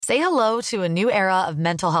Say hello to a new era of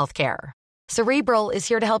mental health care. Cerebral is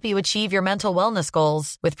here to help you achieve your mental wellness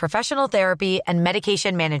goals with professional therapy and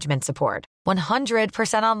medication management support.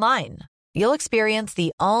 100% online. You'll experience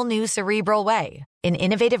the all-new Cerebral Way, an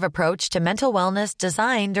innovative approach to mental wellness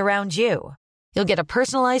designed around you. You'll get a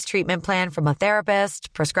personalized treatment plan from a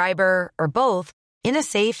therapist, prescriber, or both in a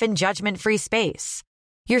safe and judgment-free space.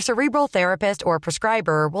 Your Cerebral therapist or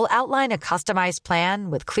prescriber will outline a customized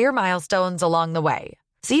plan with clear milestones along the way,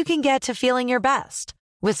 so you can get to feeling your best.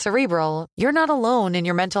 With Cerebral, you're not alone in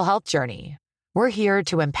your mental health journey. We're here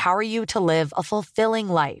to empower you to live a fulfilling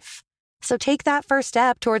life. So take that first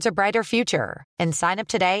step towards a brighter future and sign up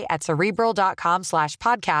today at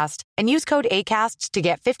Cerebral.com/podcast and use code ACAST to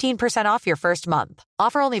get 15% off your first month.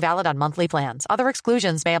 Offer only valid on monthly plans. Other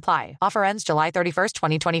exclusions may apply. Offer ends July 31st,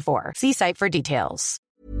 2024. See site for details.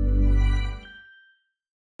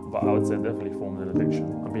 But I would say it definitely formed an addiction.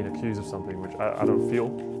 I'm being accused of something which I don't feel.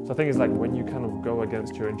 So I think it's like when you kind of go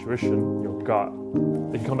against your intuition, your gut,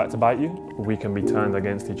 it can come back to bite you. We can be turned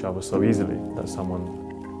against each other so easily that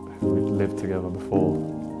someone who we've lived together before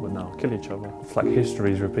would now kill each other. It's like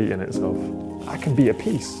history's repeating itself. I can be at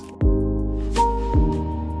peace.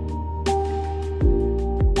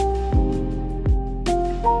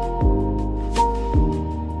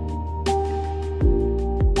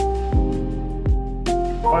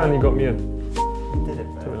 Finally got me in. You did it,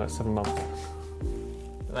 bro. Took me like 7 months.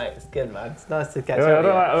 Mate, it's good, man. It's nice to catch up. I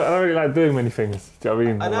don't really like doing many things. Do you know what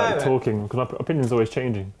I mean? I know, like man. talking, because my opinion's always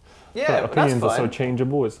changing. Yeah, opinions that's are so fine.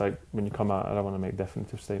 changeable. It's like when you come out, I don't want to make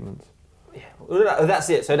definitive statements. Yeah, well, that's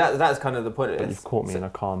it. So that's kind of the point of But this. you've caught me in a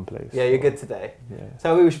calm place. Yeah, you're good today. Yeah.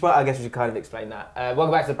 So I guess we should kind of explain that.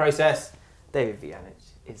 Welcome back to The Process. David VUJ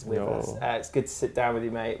is with Yo. us. It's good to sit down with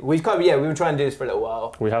you, mate. We've been trying to do this for a little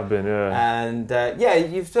while. We have been, yeah. And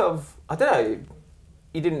you've sort of, I don't know,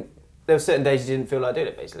 there were certain days you didn't feel like doing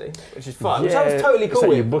it, basically, which is fine. Which I was totally it's cool like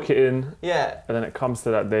with. you book it in, Yeah. and then it comes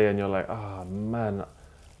to that day and you're like, oh man,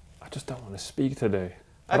 I just don't want to speak today.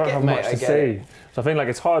 I don't have much to say. So I think like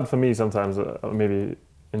it's hard for me sometimes, maybe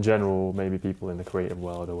in general, maybe people in the creative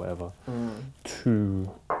world or whatever,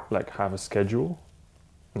 to like have a schedule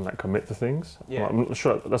and like commit to things. Yeah. I'm not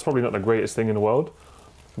sure, that's probably not the greatest thing in the world,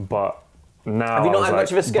 but now Have you not had like,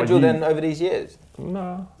 much of a schedule then over these years?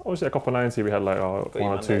 No, obviously at COP90 we had like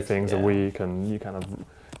one or two things a week, and you kind of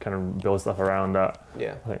build stuff around that.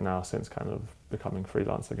 Yeah. I think now since kind of becoming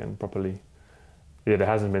freelance again properly, yeah, there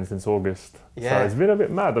hasn't been since August. Yeah. So it's been a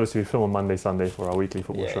bit mad. Obviously we film on Monday, Sunday for our weekly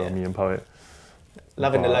football show, me and Poet.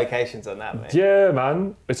 Loving the locations on that, mate. Yeah,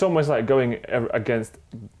 man. It's almost like going against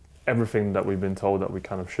everything that we've been told that we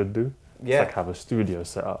kind of should do. Yeah. It's like have a studio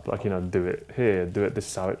set up, like, do it here, do it, this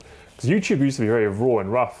is how it... Because YouTube used to be very raw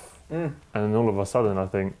and rough, and then all of a sudden I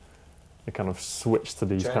think it kind of switched to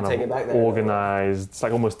these kind of organised... It's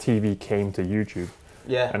like almost TV came to YouTube.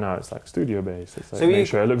 Yeah. And now it's like studio based. It's like So make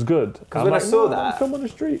sure it looks good. Because when I saw that... Film on the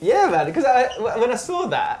street. Yeah, man. Because when I saw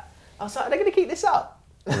that, I was like, are they going to keep this up?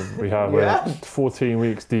 We have Yeah. 14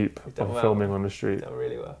 weeks deep of well. filming on the street. Done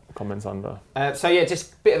really well. Comments under.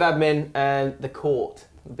 Just a bit of admin. The Court,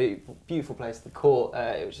 beautiful place. The Court,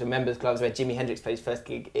 which is a members' club, where Jimi Hendrix played his first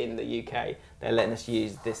gig in the UK. They're letting us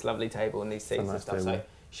use this lovely table and these seats and stuff. Table. So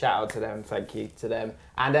shout out to them, thank you to them.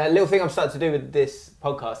 And a little thing I'm starting to do with this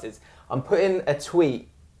podcast is I'm putting a tweet,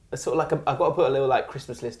 I've got to put a little like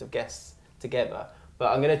Christmas list of guests together,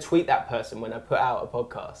 but I'm going to tweet that person when I put out a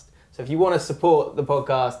podcast. So if you want to support the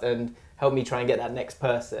podcast and help me try and get that next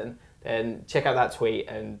person, then check out that tweet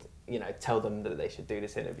and tell them that they should do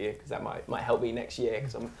this interview, because that might help me next year.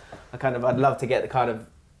 Because I'd love to get the kind of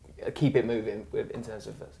keep it moving in terms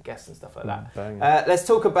of guests and stuff like that. Let's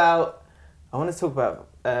talk about. I want to talk about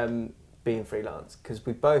being freelance, because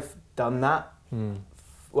we've both done that.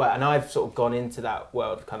 Well, and I've sort of gone into that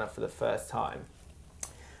world kind of for the first time.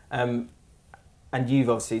 And you've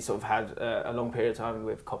obviously sort of had a long period of time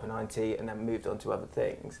with COP90 and then moved on to other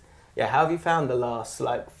things. Yeah, how have you found the last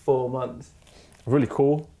 4 months? Really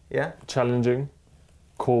cool. Yeah? Challenging.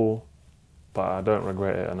 Cool. But I don't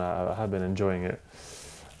regret it, and I have been enjoying it.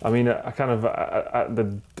 I mean, I kind of,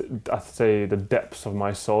 I'd say the depths of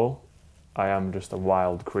my soul, I am just a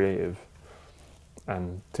wild creative.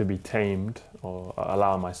 And to be tamed, or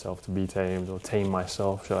allow myself to be tamed, or tame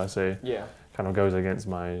myself, shall I say, kind of goes against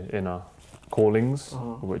my inner callings,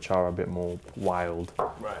 which are a bit more wild.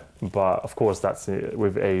 Right. But of course, that's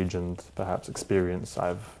with age and perhaps experience,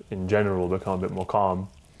 I've in general become a bit more calm.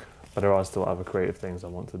 But there are still other creative things I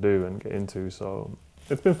want to do and get into, so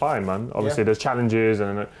it's been fine, man. Obviously, there's challenges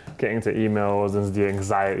and getting to emails and the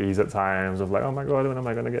anxieties at times of like, oh my god, when am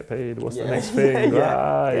I going to get paid? What's the next thing?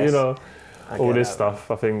 All this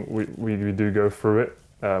stuff. I think we do go through it,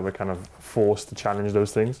 we're kind of forced to challenge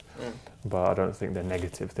those things. But I don't think they're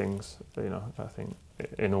negative things. You know, I think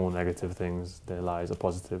in all negative things there lies a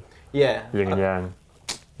positive. Yeah. Yin and yang.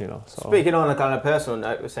 You know. So. Speaking on a kind of personal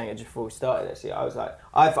note, we were saying it just before we started this. I was like,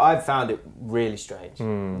 I've found it really strange,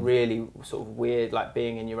 really sort of weird, like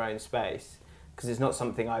being in your own space, because it's not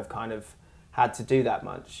something I've kind of had to do that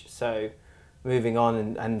much. So moving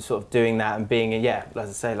on and sort of doing that and being, as I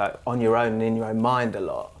say, like on your own and in your own mind a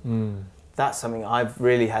lot. That's something I've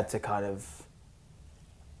really had to kind of.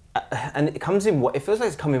 And it comes in. It feels like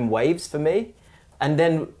it's come in waves for me, and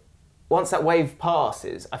then once that wave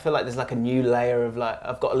passes, I feel like there's like a new layer of like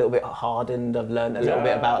I've got a little bit hardened. I've learned a little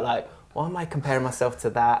bit about like why am I comparing myself to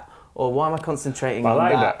that, or why am I concentrating on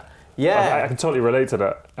like that? Yeah, I can totally relate to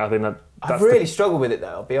that. I think that I've really struggled with it though.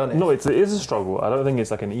 I'll be honest. No, it is a struggle. I don't think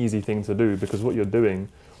it's like an easy thing to do, because what you're doing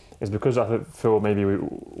is, because I feel maybe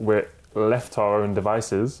we're left to our own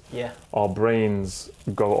devices. Yeah, our brains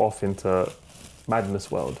go off into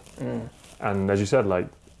madness world, and as you said, like,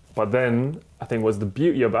 but then I think what's the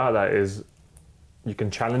beauty about that is you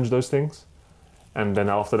can challenge those things, and then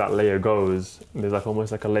after that layer goes, there's like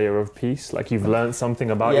almost like a layer of peace, like you've learned something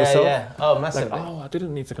about yourself. Oh, massively. Like, I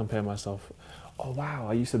didn't need to compare myself. Oh wow,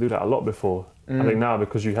 I used to do that a lot before. I think now,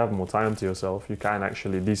 because you have more time to yourself, you can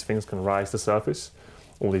actually, these things can rise to surface,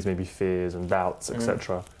 all these maybe fears and doubts,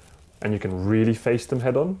 etc., and you can really face them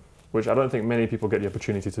head on, which I don't think many people get the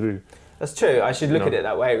opportunity to do. That's true. I should look at it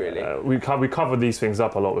that way, really. We cover these things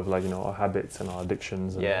up a lot with, like, you know, our habits and our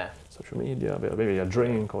addictions and social media, maybe a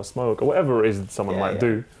drink or smoke or whatever it is that someone might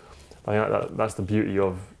do. I think that's the beauty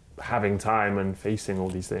of having time and facing all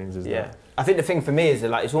these things. I think the thing for me is that,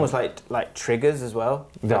 like, it's almost like triggers as well.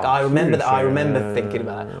 Like I remember thinking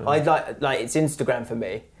about it. I like it's Instagram for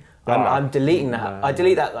me. I'm deleting that. I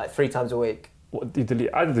delete that like 3 times a week. What do you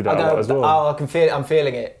delete? I do that a lot as well. Oh, I can feel it. I'm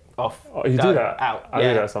feeling it. Off. Oh, you do that? Out. I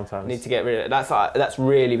do that sometimes. Need to get rid of it. That's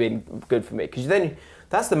really been good for me, because then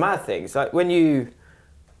that's the mad thing. It's like when you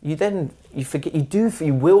forget,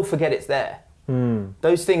 you will forget it's there.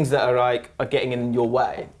 Those things that are getting in your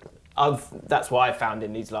way. That's what I found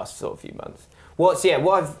in these last sort of few months. What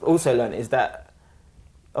I've also learned is that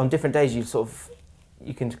on different days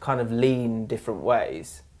you can kind of lean different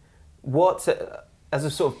ways. As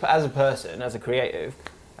a person, as a creative.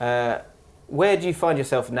 Where do you find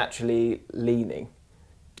yourself naturally leaning?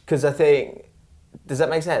 Because I think, does that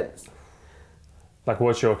make sense? Like,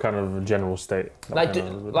 what's your kind of general state?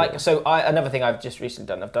 Another thing I've just recently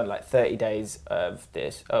done, I've done like 30 days of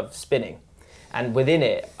spinning. And within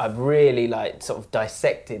it, I've really like sort of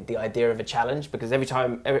dissected the idea of a challenge, because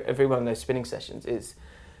every one of those spinning sessions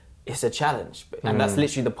it's a challenge. And that's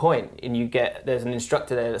literally the point. And there's an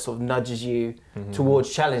instructor there that sort of nudges you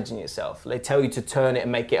towards challenging yourself. They tell you to turn it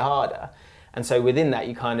and make it harder. And so within that,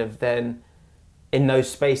 you kind of then, in those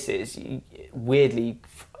spaces, weirdly,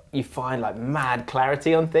 you find like mad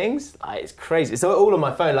clarity on things. Like, it's crazy. So all on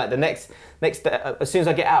my phone, like the next as soon as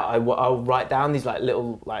I get out, I'll write down these like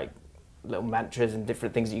little mantras and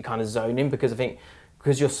different things that you kind of zone in, because I think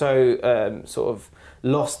because you're so sort of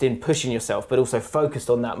lost in pushing yourself, but also focused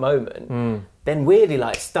on that moment, then weirdly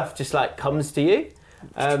like stuff just like comes to you.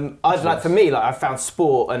 For me, like I've found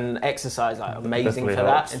sport and exercise like amazing for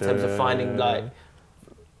that in terms of finding like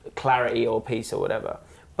clarity or peace or whatever.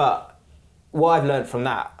 But what I've learned from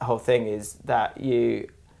that whole thing is that you,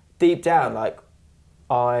 deep down, like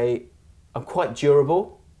I'm quite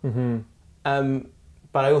durable,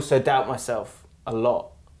 but I also doubt myself a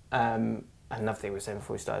lot. Another thing we were saying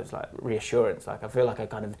before we started was like reassurance. Like I feel like I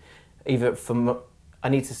kind of I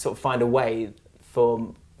need to sort of find a way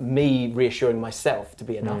for me reassuring myself to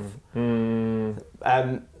be enough.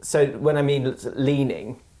 So when I mean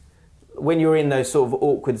leaning, when you're in those sort of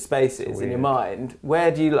awkward spaces in your mind,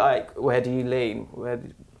 where do you lean?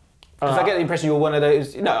 Because I get the impression you're one of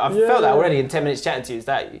those, I've felt that already in 10 minutes chatting to you, is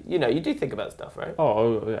that, you do think about stuff, right?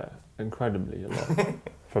 Oh yeah, incredibly a lot.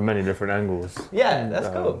 From many different angles. Yeah, that's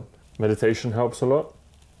cool. Meditation helps a lot.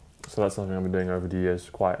 So that's something I've been doing over the years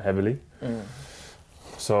quite heavily.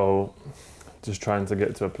 So just trying to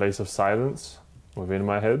get to a place of silence within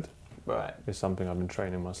my head is something I've been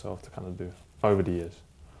training myself to kind of do over the years.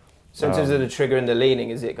 So in terms of the trigger and the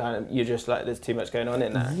leaning, is it kind of, you're just like, there's too much going on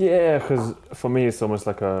in there? Yeah, because for me it's almost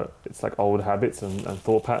like it's like old habits and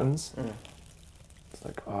thought patterns. It's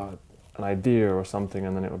like an idea or something,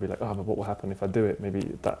 and then it would be like, but what will happen if I do it?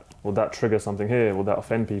 Maybe will that trigger something here? Will that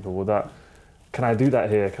offend people? Can I do that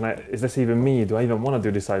here? Is this even me? Do I even want to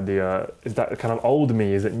do this idea? Is that kind of old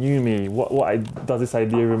me? Is it new me? Does this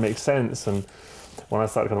idea even make sense? And when I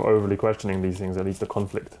start kind of overly questioning these things, it leads to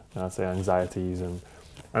conflict. And I'd say anxieties, and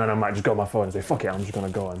then I might just go on my phone and say, fuck it, I'm just going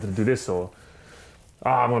to go and do this.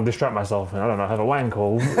 I'm going to distract myself and I don't know, have a wank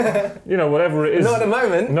or, whatever it is. Not at the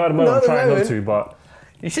moment. Not at the moment, I'm trying not to, but...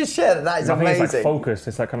 You should share that. That is amazing. I think it's like focus.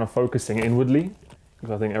 It's like kind of focusing inwardly,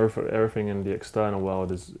 because I think everything in the external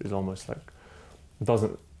world is almost like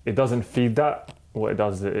it doesn't feed that. What it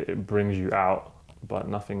does, it brings you out, but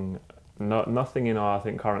nothing in our, I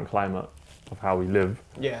think, current climate of how we live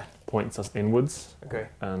points us inwards. Okay.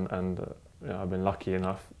 And I've been lucky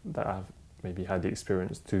enough that I've maybe had the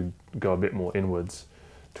experience to go a bit more inwards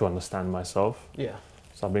to understand myself. Yeah.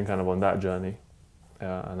 So I've been kind of on that journey,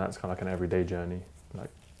 and that's kind of like an everyday journey. Like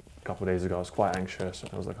a couple of days ago, I was quite anxious,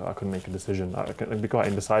 and I was like, I couldn't make a decision. I can be quite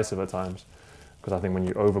indecisive at times, because I think when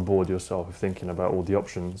you overboard yourself with thinking about all the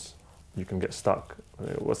options, you can get stuck.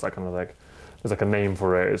 What's that kind of like? There's like a name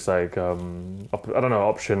for it. It's like I don't know,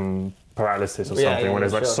 option paralysis or something. When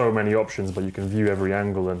there's like so many options, but you can view every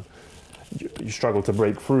angle, and you struggle to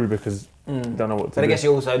break through because you don't know what to do. But I guess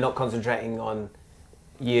you're also not concentrating on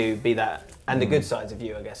you, be that, and the good sides of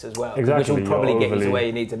you, I guess, as well. Exactly. Which will probably get you to where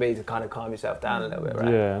you need to be to kind of calm yourself down a little bit,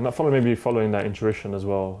 right? Yeah, and maybe following that intuition as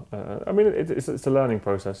well. I mean, it's a learning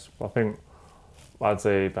process. I think I'd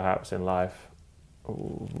say perhaps in life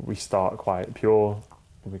we start quite pure.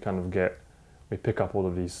 We kind of we pick up all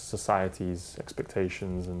of these society's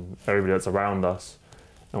expectations and everybody that's around us,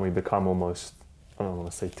 and we become almost, I don't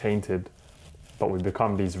want to say tainted, but we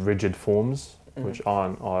become these rigid forms which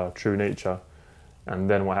aren't our true nature. And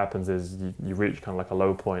then what happens is you reach kind of like a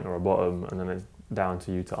low point or a bottom, and then it's down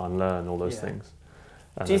to you to unlearn all those things.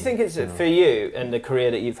 And do you think it's for you and the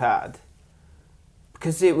career that you've had?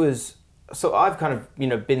 Because it was, so I've kind of,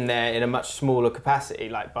 been there in a much smaller capacity,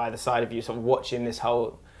 like by the side of you, sort of watching this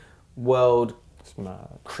whole world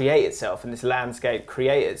create itself and this landscape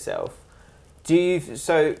create itself. Do you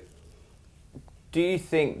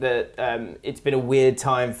think that it's been a weird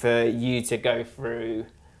time for you to go through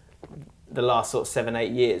the last sort of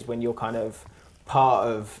 7-8 years when you're kind of part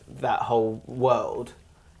of that whole world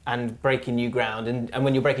and breaking new ground, and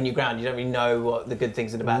when you're breaking new ground you don't really know what the good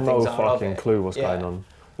things and the bad things are? No fucking clue what's going on.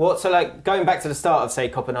 Well, so like going back to the start of say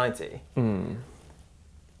Copper 90 and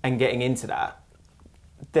getting into that,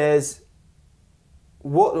 there's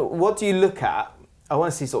what do you look at? I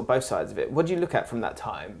want to see sort of both sides of it. What do you look at from that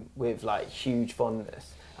time with like huge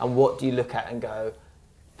fondness, and what do you look at and go,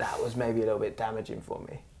 that was maybe a little bit damaging for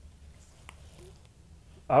me?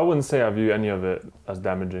 I wouldn't say I view any of it as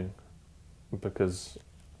damaging, because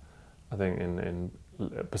I think in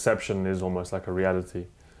perception is almost like a reality,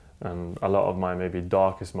 and a lot of my maybe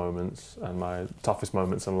darkest moments and my toughest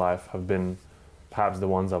moments in life have been perhaps the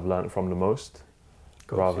ones I've learned from the most,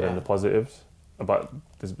 rather than the positives. But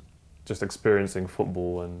just experiencing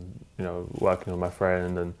football and working with my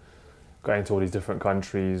friend and going to all these different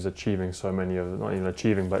countries, achieving so many of, not even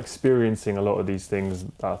achieving, but experiencing a lot of these things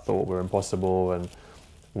that I thought were impossible and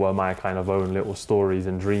were my kind of own little stories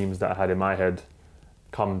and dreams that I had in my head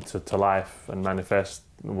come to life and manifest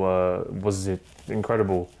was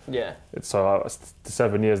incredible. Yeah. So the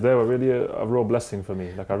 7 years there were really a real blessing for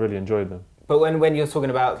me. Like I really enjoyed them. But when you're talking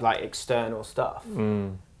about like external stuff,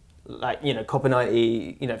 like Copper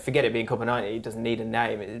 90, forget it being Copper 90. It doesn't need a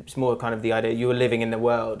name. It's more kind of the idea you were living in the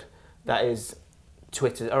world that is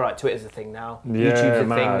Twitter. All right, Twitter's a thing now. Yeah,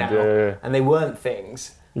 YouTube's a thing now, and they weren't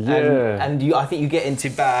things. Yeah. And I think you get into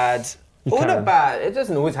bad. Not bad. It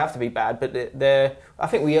doesn't always have to be bad, but I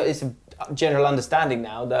think it's a general understanding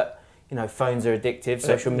now that phones are addictive.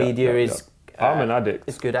 Social media is. I'm an addict.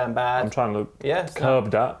 It's good and bad. I'm trying to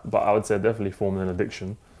curb that, but I would say definitely formed an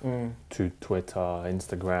addiction to Twitter,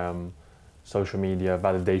 Instagram, social media,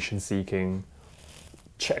 validation seeking,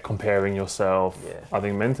 comparing yourself. Yeah. I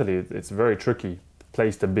think mentally it's a very tricky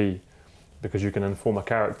place to be, because you can inform a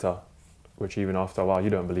character which even after a while you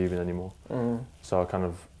don't believe in anymore. So I kind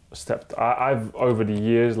of I've over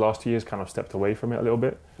the last years kind of stepped away from it a little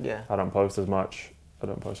bit. Yeah. I don't post as much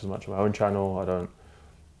on my own channel. I don't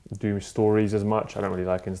do stories as much. I don't really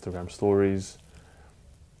like Instagram stories.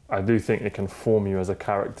 I do think it can form you as a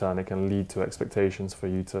character, and it can lead to expectations for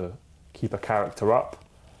you to keep a character up.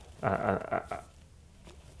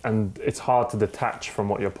 And it's hard to detach from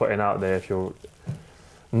what you're putting out there if you're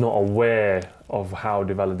not aware of how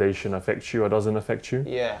the validation affects you or doesn't affect you.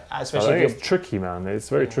 Yeah, especially I think it's tricky, man. It's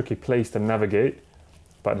a very tricky place to navigate,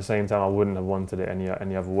 but at the same time I wouldn't have wanted it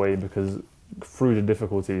any other way, because through the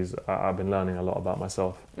difficulties I've been learning a lot about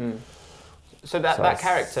myself. So that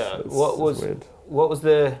character, what was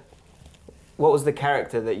the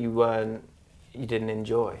character that you didn't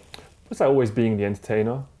enjoy? It's like always being the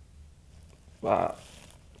entertainer.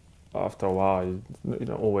 after a while, you're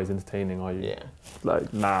not always entertaining, are you? Yeah.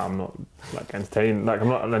 Like, nah, I'm not like entertaining. Like, I'm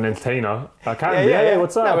not an entertainer. I can be. Yeah.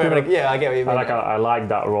 What's up? No, I get what you mean. I like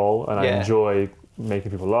that role, and I enjoy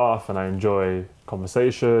making people laugh, and I enjoy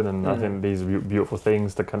conversation, and I think these are beautiful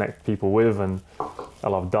things to connect people with. And I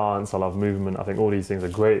love dance. I love movement. I think all these things are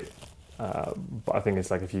great. But I think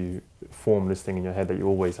it's like if you form this thing in your head that you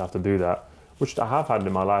always have to do that, which I have had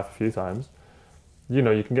in my life a few times, you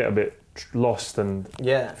know, you can get a bit lost and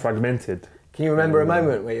fragmented. Can you remember a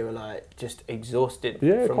moment where you were like just exhausted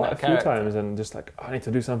from quite that a few character? times, and just like, I need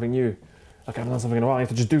to do something new. Like, I haven't done something in a while, I need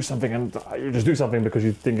to just do something, and you just do something because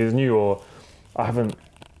you think it's new, or I haven't,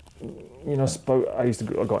 you know, I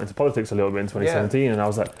got into politics a little bit in 2017, and I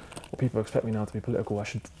was like, well, people expect me now to be political, I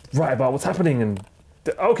should write about what's happening, and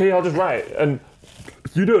okay, I'll just write. And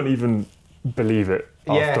you don't even believe it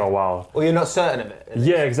after a while. Or you're not certain of it.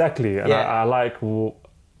 Yeah, exactly. And I like,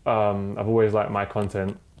 I've always liked my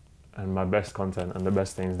content, and my best content and the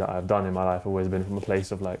best things that I've done in my life have always been from a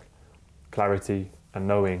place of like clarity and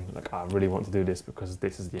knowing, like, I really want to do this because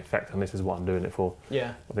this is the effect and this is what I'm doing it for.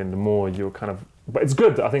 Yeah. I think the more you're kind of, but it's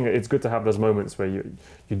good. I think it's good to have those moments where you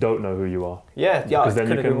don't know who you are. Yeah. Because then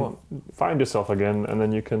you can find yourself again, and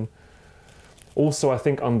then you can also, I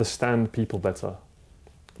think, understand people better.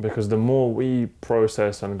 Because the more we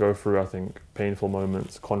process and go through, I think, painful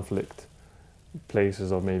moments, conflict,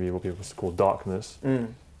 places of maybe what people call darkness,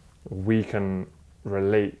 we can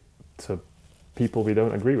relate to people we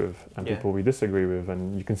don't agree with and people we disagree with,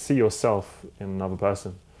 and you can see yourself in another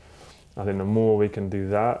person. I think the more we can do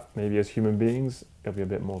that, maybe as human beings, it'll be a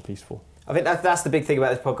bit more peaceful. I think that's the big thing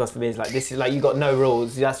about this podcast for me, is like, this is like, you got no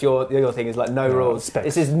rules. That's your thing, is like no rules. Specs.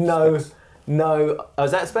 This is no. Oh,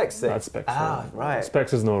 is that Specs thing? That's Specs. Right.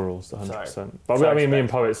 Specs is no rules, 100%. Sorry. But Sorry, I mean, Specs. me and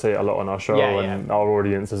Poet say it a lot on our show, and our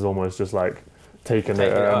audience is almost just like taking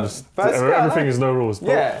it and just, everything is no rules.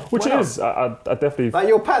 But, which it is. I definitely. Like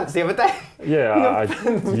your pants the other day. Yeah,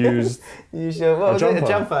 I used. You should. What was it? A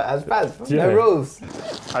jumper as pants. Yeah. No rules.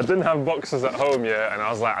 I didn't have boxers at home yet, and I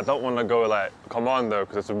was like, I don't want to go like commando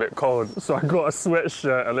because it's a bit cold. So I got a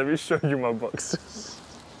sweatshirt, and let me show you my boxers.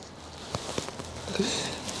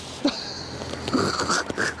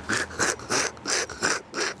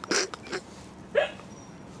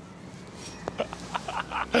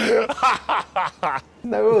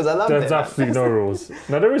 No rules. I love it. There's absolutely no rules.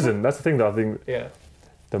 No, there isn't. That's the thing that I think. Yeah.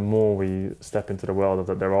 The more we step into the world of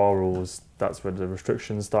that there are rules, that's where the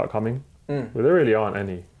restrictions start coming. But there really aren't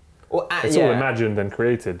any. It's all imagined and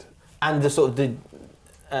created. And the sort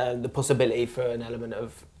of the possibility for an element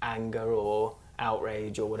of anger or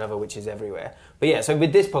outrage or whatever, which is everywhere. But yeah, so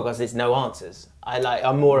with this podcast, it's no answers.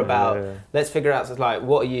 I'm more about let's figure out, so it's like,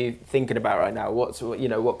 what are you thinking about right now?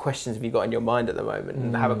 What questions have you got in your mind at the moment,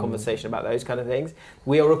 and have a conversation about those kind of things.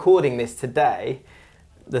 We are recording this today,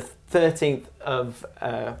 the 13th of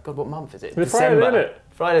God, what month is it? December.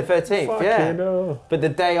 Friday the 13th. Yeah. No. But the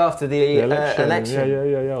day after the election.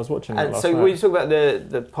 Yeah. I was watching that last night. So when you talk about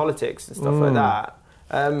the politics and stuff like that,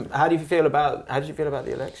 how did you feel about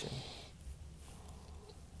the election?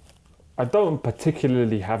 I don't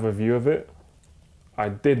particularly have a view of it. I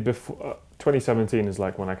did before. 2017 is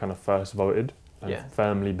like when I kind of first voted and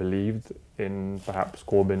firmly believed in perhaps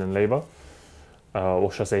Corbyn and Labour.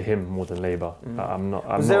 Or should I say him more than Labour?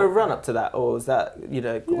 Was there a run up to that, or was that,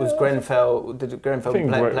 was Grenfell? Did Grenfell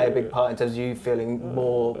play a big part in terms of you feeling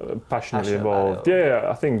more passionately involved? Yeah,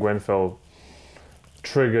 I think Grenfell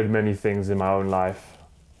triggered many things in my own life,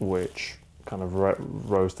 which kind of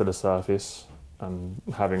rose to the surface. And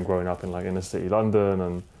having grown up in like inner city London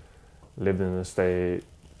and lived in an estate,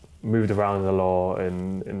 moved around a lot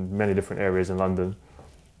in many different areas in London.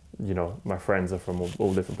 My friends are from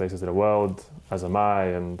all different places in the world, as am I,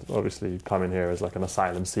 and obviously coming here as like an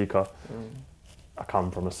asylum seeker. I come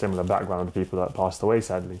from a similar background of people that passed away,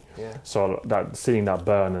 sadly. Yeah. So seeing that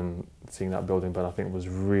burn and seeing that building burn, I think was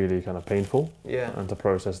really kind of painful. Yeah. And to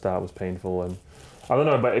process that was painful, and I don't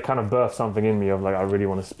know, but it kind of birthed something in me of like, I really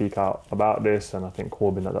want to speak out about this. And I think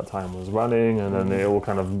Corbyn at that time was running, and then they all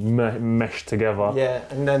kind of meshed together. Yeah,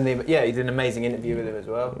 and then you did an amazing interview with him as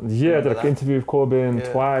well. Yeah, I did an interview with Corbyn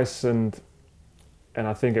twice, and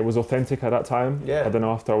I think it was authentic at that time. Yeah. But then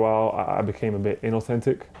after a while, I became a bit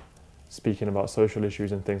inauthentic, speaking about social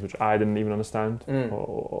issues and things which I didn't even understand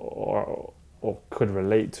or could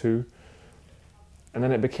relate to. And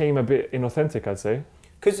then it became a bit inauthentic, I'd say.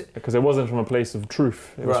 Because it wasn't from a place of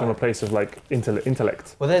truth. It was from a place of like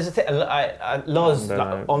intellect. Well, there's a thing. Loz,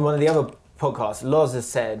 on one of the other podcasts, Loz has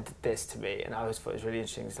said this to me, and I always thought it was really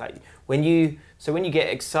interesting. It's like when you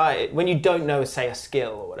get excited, when you don't know, say, a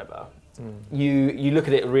skill or whatever, you look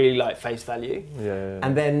at it really like face value. Yeah.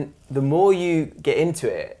 And then the more you get into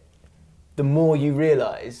it, the more you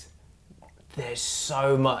realise there's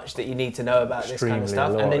so much that you need to know about this kind of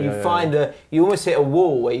stuff. And then you you almost hit a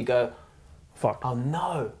wall where you go, fuck. Oh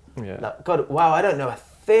no. Yeah. Like, God, wow, I don't know a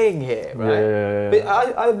thing here, right? Yeah.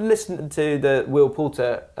 But I've listened to the Will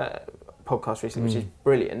Poulter podcast recently, which is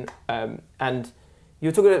brilliant. And you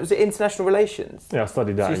were talking about, was it international relations? Yeah, I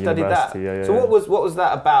studied that so you at studied university. that. Yeah. So what was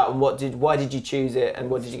that about, and why did you choose it, and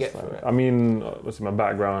what did you get from it? I mean, obviously my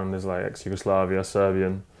background is like ex-Yugoslavia,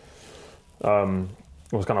 Serbian.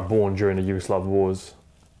 I was kind of born during the Yugoslav wars.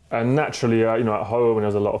 And naturally, at home,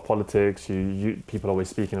 there's a lot of politics. People are always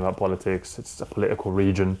speaking about politics. It's a political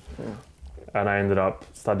region. And I ended up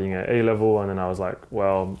studying at A-level, and then I was like,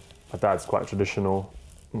 well, my dad's quite traditional.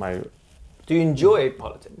 Do you enjoy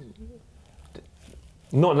politics?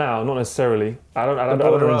 Not now, not necessarily. I don't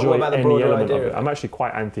enjoy any element of it. I'm actually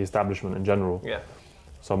quite anti-establishment in general. Yeah.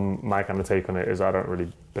 So my kind of take on it is I don't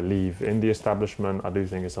really believe in the establishment. I do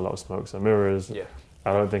think it's a lot of smokes and mirrors. Yeah.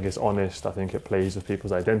 I don't think it's honest. I think it plays with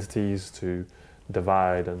people's identities to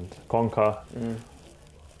divide and conquer.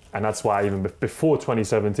 And that's why even before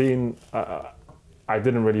 2017, I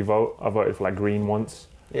didn't really vote. I voted for like Green once.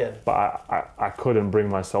 Yeah. But I couldn't bring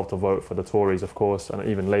myself to vote for the Tories, of course, and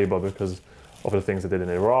even Labour because of the things they did in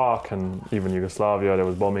Iraq and even Yugoslavia, there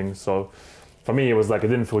was bombings. So for me, it was like it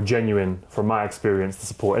didn't feel genuine from my experience to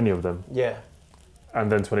support any of them. Yeah.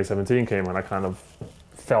 And then 2017 came and I kind of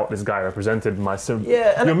felt this guy represented my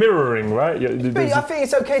Yeah, you're mirroring, right? But I think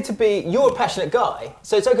it's okay to be. You're a passionate guy,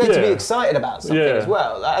 so it's okay to be excited about something as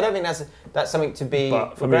well. Like, I don't think that's something to be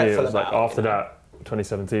for me, it was like after that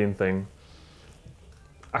 2017 thing,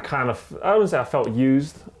 I wouldn't say I felt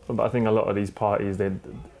used, but I think a lot of these parties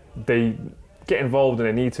they get involved and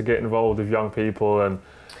they need to get involved with young people, and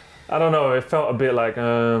I don't know. It felt a bit like.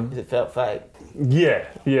 It felt fake. Yeah.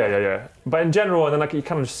 But in general, and then like you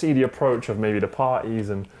kind of see the approach of maybe the parties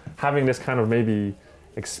and having this kind of maybe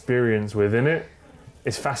experience within it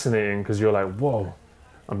is fascinating because you're like, whoa,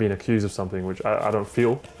 I'm being accused of something which I don't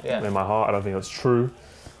feel in my heart. I don't think that's true.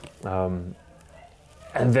 And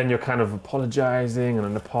then you're kind of apologizing, and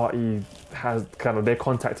then the party has kind of, they're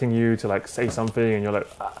contacting you to like say something, and you're like,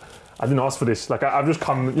 I didn't ask for this. Like I've just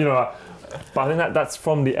come, But I think that's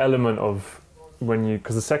from the element of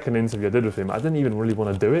because the second interview I did with him, I didn't even really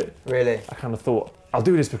want to do it. Really? I kind of thought, I'll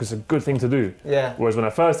do this because it's a good thing to do. Yeah. Whereas when I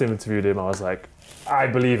first interviewed him, I was like, I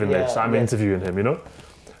believe in this. I'm interviewing him,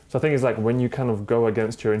 So I think it's like when you kind of go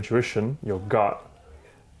against your intuition, your gut,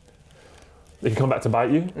 it can come back to bite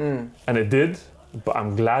you. And it did, but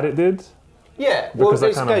I'm glad it did. Yeah, well, this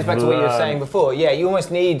goes back to what you were saying before. Yeah, you almost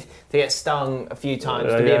need to get stung a few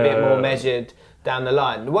times to be a bit more measured down the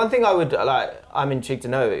line. The one thing I'm intrigued to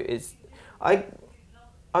know is,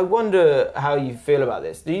 I wonder how you feel about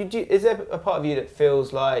this. Is there a part of you that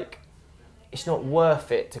feels like it's not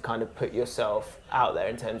worth it to kind of put yourself out there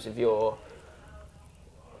in terms of your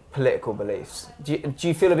political beliefs? Do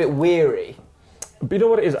you feel a bit weary? But you know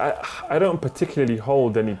what it is? I don't particularly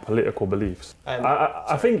hold any political beliefs.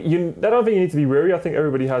 I think I don't think you need to be weary. I think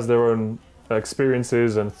everybody has their own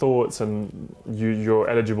experiences and thoughts, and you're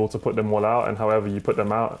eligible to put them all out, and however you put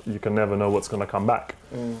them out, you can never know what's going to come back.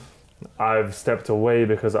 I've stepped away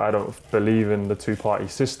because I don't believe in the two-party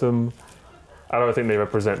system. I don't think they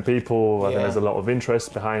represent people. I think there's a lot of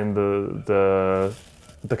interest behind the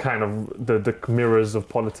kind of the mirrors of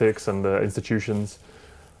politics and the institutions.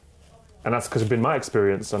 And that's because it's been my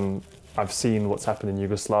experience, and I've seen what's happened in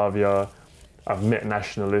Yugoslavia. I've met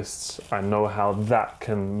nationalists. I know how that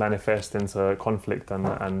can manifest into conflict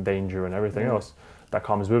and danger and everything else that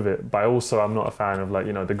comes with it. But I'm not a fan of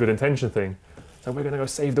the good intention thing. So we're going to go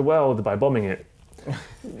save the world by bombing it.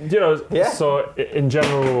 So in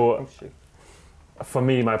general, for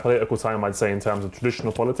me, my political time, I'd say in terms of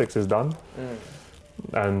traditional politics is done.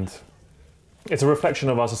 And it's a reflection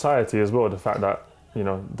of our society as well, the fact that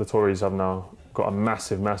the Tories have now got a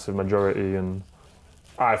massive, massive majority, and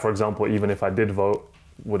I, for example, even if I did vote,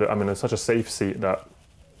 I'm in such a safe seat that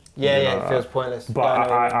it feels pointless.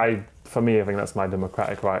 But for me, I think that's my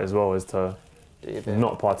democratic right as well, is to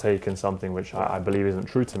not partake in something which I believe isn't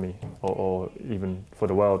true to me or even for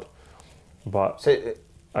the world. But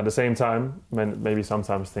at the same time, maybe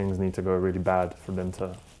sometimes things need to go really bad for them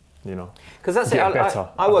to because that's get it. better.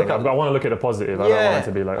 I work up. I want to look at the positive. I don't want it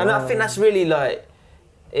to be like. And I think that's really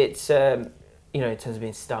it's in terms of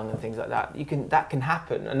being stung and things like that. That can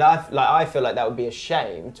happen, and I feel like that would be a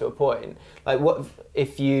shame to a point. Like, what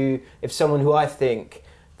if someone who I think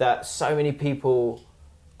that so many people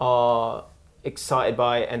are excited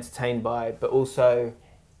by, entertained by, but also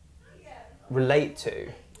relate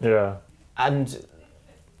to. Yeah. And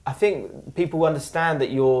I think people understand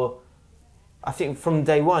that you're I think from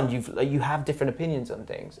day one you have different opinions on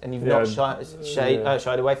things, and you've not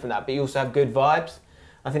shied away from that. But you also have good vibes.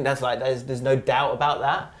 I think that's like there's no doubt about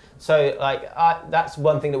that. So like that's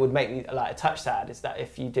one thing that would make me like a touch sad, is that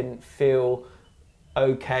if you didn't feel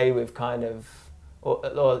okay with kind of,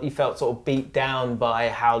 or you felt sort of beat down by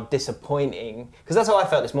how disappointing, because that's how I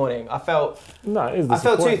felt this morning. I felt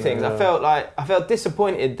two things. Yeah. I felt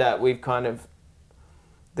disappointed that we've kind of,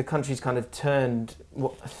 the country's kind of turned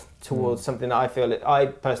towards something that I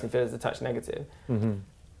personally feel is a touch negative. Mm-hmm.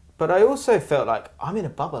 But I also felt like I'm in a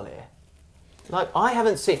bubble here. Like I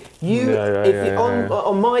haven't seen you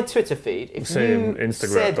on my Twitter feed. If you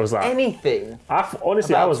said anything,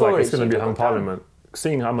 honestly, I was like, it's going to be hung parliament.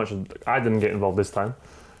 Seeing how much I didn't get involved this time,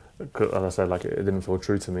 as I said, like it didn't feel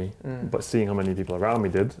true to me. But seeing how many people around me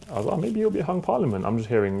did, I was like, maybe it'll be hung parliament. I'm just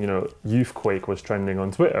hearing, Youthquake was trending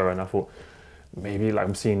on Twitter, and I thought maybe like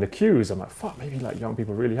I'm seeing the queues. I'm like, fuck, maybe like young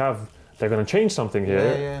people really they're going to change something here.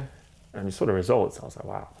 Yeah. And you saw the results. I was like,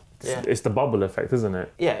 wow. It's the bubble effect, isn't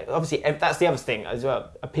it? Yeah, obviously that's the other thing as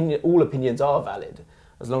well. All opinions are valid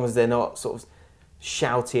as long as they're not sort of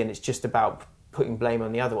shouty and it's just about putting blame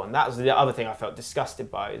on the other one. That was the other thing I felt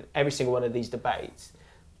disgusted by. Every single one of these debates,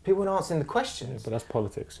 people weren't answering the questions. Yeah, but that's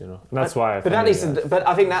politics, And that's why. But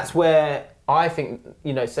I think that's where I think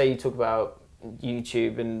say you talk about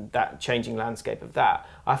YouTube and that changing landscape of that.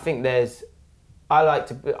 I think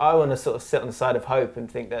I want to sort of sit on the side of hope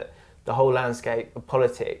and think that the whole landscape of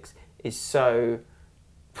politics is so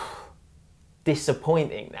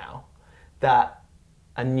disappointing now that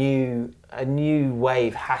a new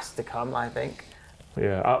wave has to come, I think.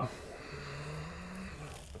 Yeah,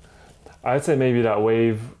 I'd say maybe that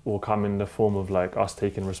wave will come in the form of like us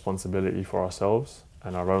taking responsibility for ourselves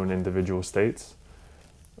and our own individual states.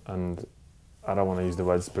 And I don't want to use the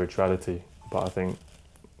word spirituality, but I think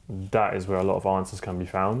that is where a lot of answers can be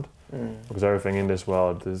found. Because everything in this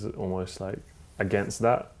world is almost like against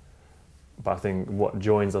that. But I think what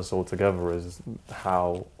joins us all together is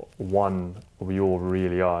how one we all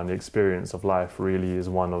really are, and the experience of life really is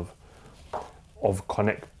one of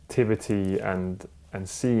connectivity and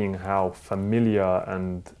seeing how familiar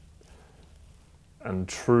and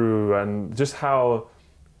true and just how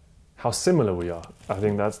similar we are. I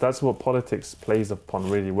think that's what politics plays upon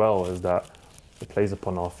really well, is that it plays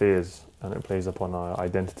upon our fears. And it plays upon our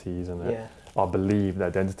identities and our believed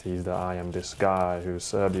identities, that I am this guy who's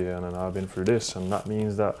Serbian and I've been through this, and that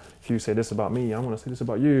means that if you say this about me, I'm going to say this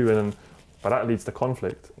about you, but that leads to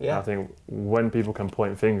conflict. Yeah. I think when people can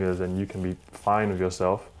point fingers and you can be fine with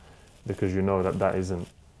yourself because you know that isn't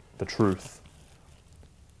the truth,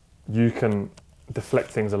 you can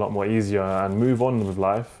deflect things a lot more easier and move on with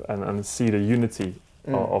life and see the unity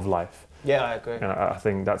of life. Yeah, I agree. And I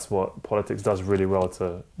think that's what politics does really well,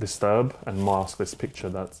 to disturb and mask this picture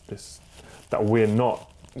that we're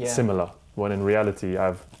not similar. When in reality,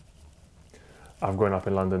 I've grown up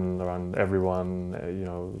in London around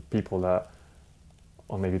everyone, people that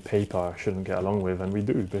on maybe paper I shouldn't get along with, and we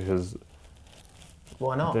do, because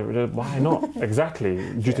why not? Why not?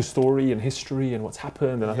 Exactly, due to story and history and what's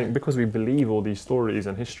happened. And I think because we believe all these stories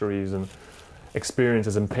and histories and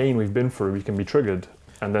experiences and pain we've been through, we can be triggered.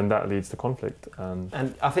 And then that leads to conflict.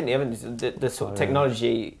 And I think the evidence, the sort of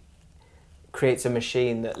technology creates a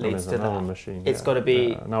machine that leads to that. Machine, it's got to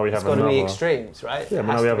be. Now we have it's got to be extremes, right? Yeah,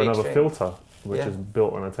 but now we have another filter, which is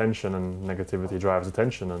built on attention, and negativity drives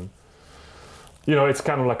attention, and it's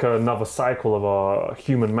kind of like another cycle of our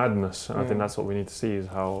human madness. And I think that's what we need to see, is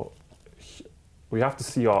how we have to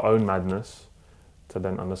see our own madness to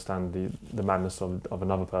then understand the madness of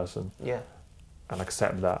another person. Yeah, and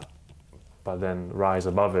accept that. But then rise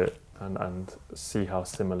above it and see how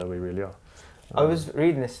similar we really are. I was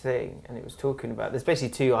reading this thing, and it was talking about, there's basically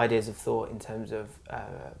two ideas of thought in terms of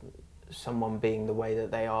someone being the way that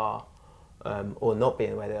they are, or not being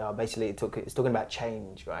the way they are. Basically, it's talking about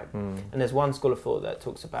change, right? And there's one school of thought that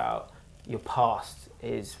talks about your past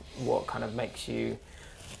is what kind of makes you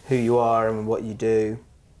who you are and what you do.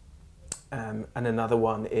 And another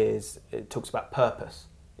one it talks about purpose.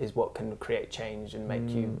 Is what can create change and make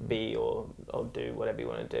you be or do whatever you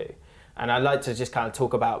want to do. And I'd like to just kind of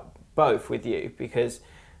talk about both with you, because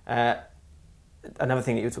another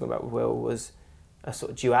thing that you were talking about, Will, was a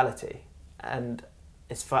sort of duality. And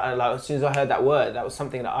it's fun, like, as soon as I heard that word, that was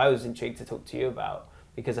something that I was intrigued to talk to you about,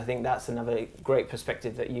 because I think that's another great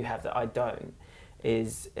perspective that you have that I don't,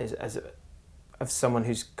 is of someone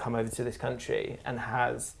who's come over to this country and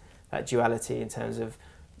has that duality in terms of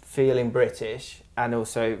feeling British and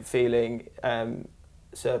also feeling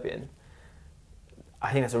Serbian.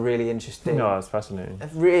 I think that's a really interesting. No, it's fascinating. A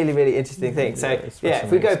really, really interesting thing. So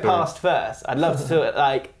if we go past first, I'd love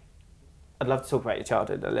to I'd love to talk about your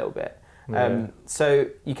childhood a little bit. Yeah. So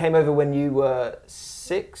you came over when you were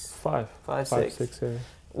 6? Five, 6, yeah.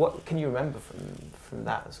 What can you remember from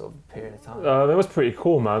that sort of period of time? That was pretty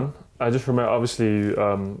cool, man. I just remember, obviously,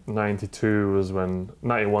 92 was when,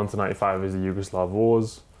 91 to 95 is the Yugoslav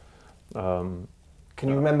wars. Can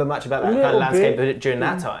you remember much about that kind of little landscape bit. during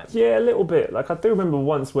that time? Yeah, a little bit. Like, I do remember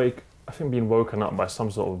once I think being woken up by some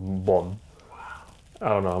sort of bomb. Wow. I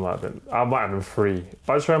don't know, I might have been 3.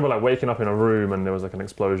 But I just remember like waking up in a room and there was like an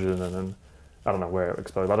explosion, and then, I don't know where it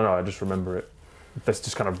exploded. I don't know, I just remember it. That's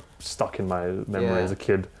just kind of stuck in my memory as a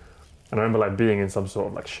kid. And I remember like being in some sort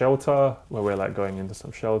of like shelter, where we're like going into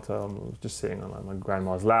some shelter, and we were just sitting on like my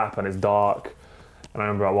grandma's lap, and it's dark. And I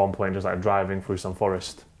remember at one point just like driving through some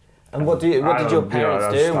forest. And what did your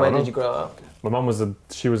parents do, and where did you grow up? My mum was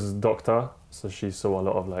she was a doctor, so she saw a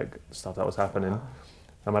lot of like stuff that was happening. Wow.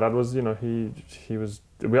 And my dad was, you know, he was.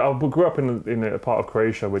 I grew up in a part of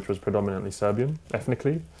Croatia which was predominantly Serbian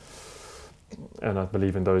ethnically, and I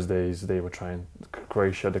believe in those days they were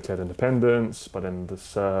Croatia declared independence, but then the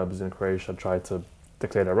Serbs in Croatia tried to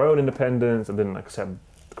declare their own independence and didn't accept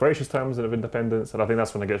Croatia's terms of independence, and I think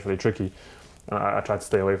that's when it gets really tricky. And I tried to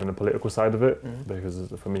stay away from the political side of it,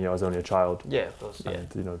 because for me I was only a child. Yeah, of course. And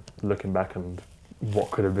you know, looking back and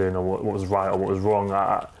what could have been, or what was right or what was wrong,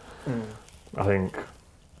 I think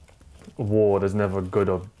war, there's never good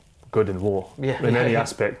in war in any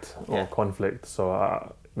aspect or conflict.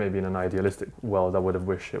 So maybe in an idealistic world I would have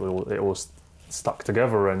wished it all stuck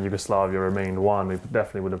together and Yugoslavia remained one. We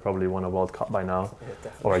definitely would have probably won a World Cup by now,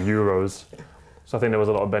 or a Euros. So I think there was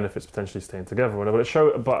a lot of benefits potentially staying together.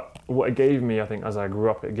 But what it gave me, I think, as I grew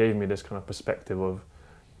up, it gave me this kind of perspective of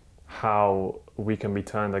how we can be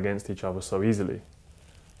turned against each other so easily.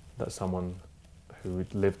 That someone who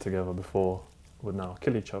lived together before would now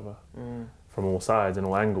kill each other from all sides and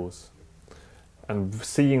all angles. And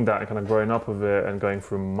seeing that and kind of growing up with it and going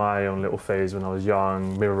through my own little phase when I was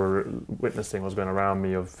young, witnessing what was going around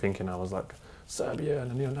me, of thinking I was like Serbia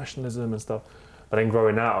and neo-nationalism and stuff. But then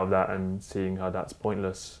growing out of that and seeing how that's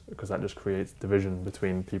pointless, because that just creates division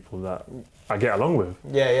between people that I get along with.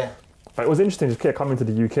 Yeah. But it was interesting, just coming to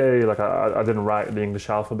the UK, like I didn't write the English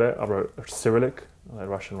alphabet, I wrote Cyrillic, like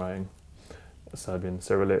Russian writing, Serbian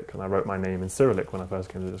Cyrillic, and I wrote my name in Cyrillic when I first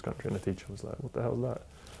came to this country, and the teacher was like, what the hell is that?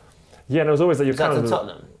 Yeah, and it was always that you kind of... Was that in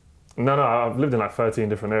Tottenham? No, I've lived in like 13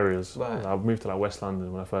 different areas. Right. I moved to like West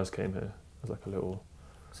London when I first came here. It was like a little...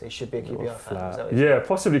 So you should be a QPR fan. Yeah,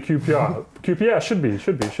 possibly QPR. QPR should be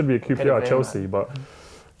a QPR Chelsea, but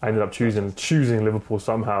I ended up choosing Liverpool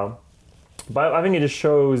somehow. But I think it just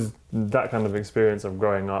shows that kind of experience of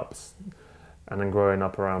growing up, and then growing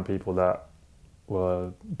up around people that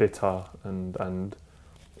were bitter and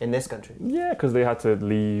in this country. Yeah, because they had to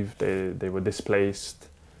leave. They were displaced.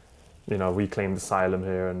 You know, we claimed asylum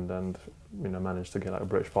here and you know, managed to get like a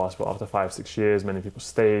British passport after 5-6 years. Many people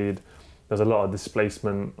stayed. There's a lot of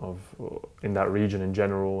displacement in that region in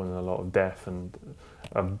general, and a lot of death and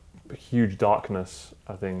a huge darkness,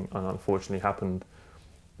 I think, and unfortunately happened,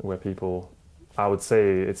 where people, I would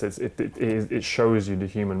say, it shows you the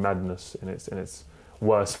human madness in its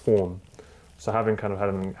worst form. So having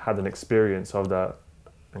had an experience of that,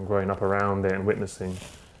 and growing up around it and witnessing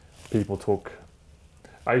people talk,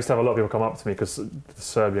 I used to have a lot of people come up to me, because the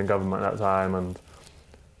Serbian government at that time and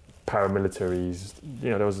paramilitaries,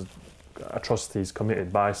 you know, there was atrocities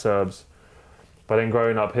committed by Serbs. But then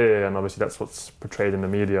growing up here, and obviously that's what's portrayed in the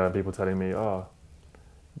media, and people telling me, oh,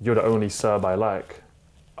 you're the only Serb I like.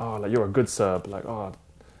 Oh, like you're a good Serb. Like, oh,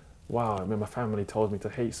 wow, I mean, my family told me to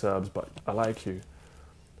hate Serbs, but I like you.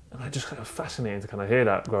 And I just kind of fascinating to kind of hear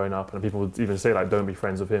that growing up, and people would even say like, don't be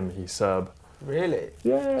friends with him, he's Serb. Really?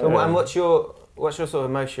 Yeah. So, and what's your sort of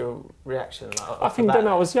emotional reaction? I think then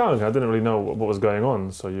I was young, I didn't really know what was going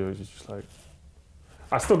on, so you're just like,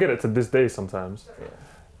 I still get it to this day sometimes.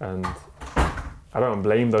 Yeah. And I don't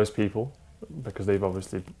blame those people, because they've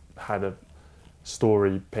obviously had a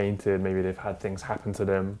story painted, maybe they've had things happen to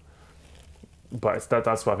them. But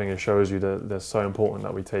that's why I think it shows you that they're so important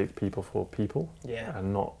that we take people for people,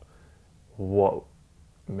 and not what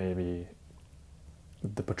maybe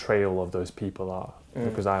the portrayal of those people are.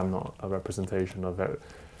 Because I am not a representation of it.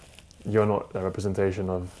 You're not a representation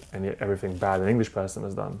of everything bad an English person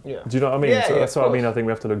has done. Yeah. Do you know what I mean? So that's what I mean. I think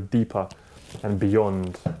we have to look deeper and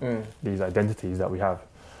beyond these identities that we have.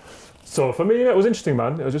 So for me, it was interesting,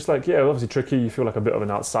 man. It was just like, obviously tricky. You feel like a bit of an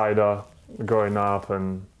outsider growing up,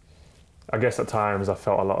 and I guess at times I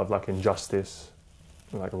felt a lot of like injustice.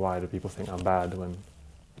 Like, why do people think I'm bad when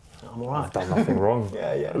I'm alright. I've done nothing wrong?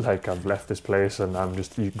 Like, I've left this place and I'm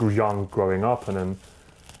just young growing up, and then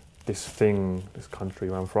this country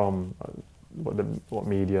where I'm from, what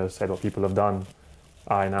media said, what people have done,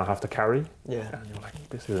 I now have to carry. Yeah. And you're like,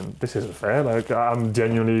 this isn't fair. Like, I'm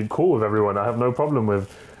genuinely cool with everyone. I have no problem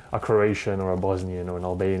with a Croatian or a Bosnian or an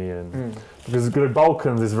Albanian. Because the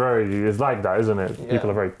Balkans is like that, isn't it? Yeah. People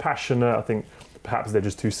are very passionate. I think perhaps they're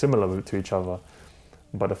just too similar to each other.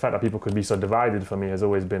 But the fact that people could be so divided for me has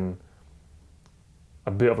always been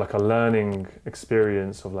a bit of like a learning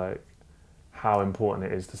experience of like how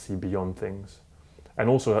important it is to see beyond things. And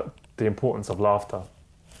also the importance of laughter.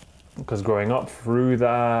 Because growing up through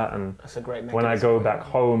that, and that's a great when I go back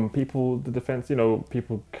home, people,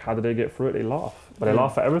 how do they get through it? They laugh. But they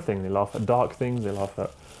laugh at everything. They laugh at dark things, they laugh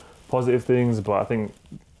at positive things. But I think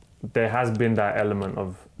there has been that element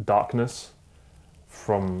of darkness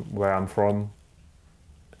from where I'm from.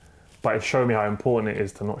 But it showed me how important it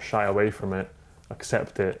is to not shy away from it,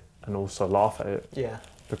 accept it, and also laugh at it. Yeah.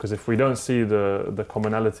 Because if we don't see the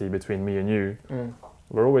commonality between me and you,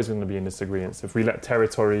 we're always going to be in disagreements. If we let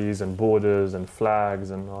territories and borders and flags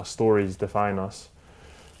and our stories define us,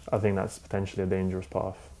 I think that's potentially a dangerous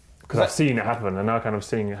path. Because I've seen it happen, and now kind of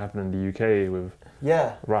seeing it happen in the UK with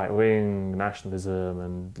right-wing nationalism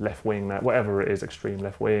and left-wing, whatever it is, extreme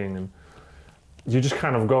left-wing, and you just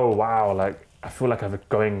kind of go, wow, like, I feel like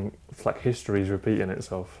it's like history's repeating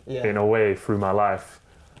itself in a way through my life.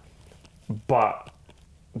 But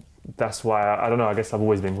that's why, I don't know, I guess I've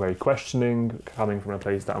always been very questioning, coming from a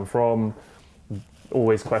place that I'm from,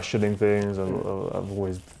 always questioning things. I've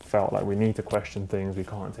always felt like we need to question things, we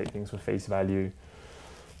can't take things for face value.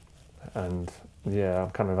 And yeah,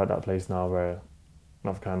 I'm kind of at that place now where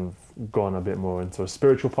I've kind of gone a bit more into a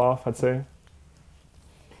spiritual path, I'd say.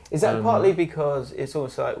 Is that partly because it's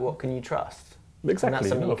almost like, what can you trust? Exactly, and that's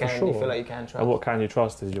something for sure. you feel like you can trust. And what can you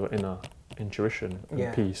trust is your inner intuition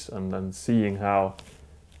and peace, and then seeing how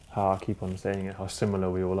I keep on saying it, how similar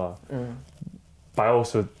we all are. But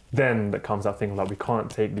also then that comes that thing like we can't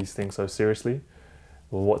take these things so seriously.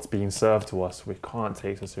 Well, what's being served to us, we can't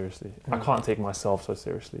take so seriously. I can't take myself so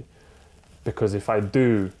seriously. Because if I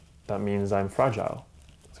do, that means I'm fragile.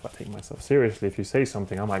 So if I take myself seriously, if you say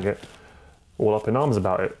something, I might get all up in arms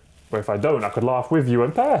about it. Where if I don't, I could laugh with you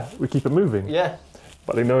and we keep it moving. Yeah.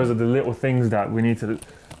 But I think those are the little things that we need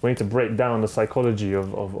to break down the psychology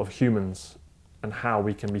of humans and how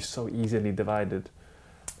we can be so easily divided.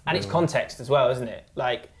 And it's context as well, isn't it?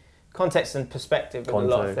 Like context and perspective with a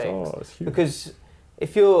lot of things. Oh, it's huge. Because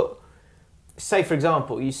if you're, say for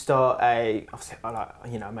example, you start obviously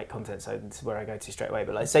I make content, so this is where I go to straight away.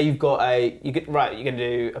 But like, say you're going to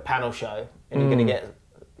do a panel show, and you're going to get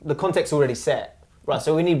the context already set. Right,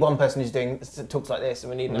 so we need one person who's talks like this,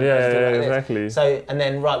 and we need another person talking like exactly. this. So, and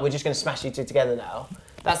then we're just going to smash you two together now.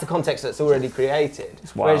 That's the context that's already created.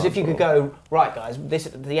 Whereas if you could go, right, guys,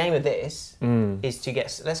 the aim of this is to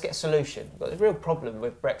let's get a solution. But the real problem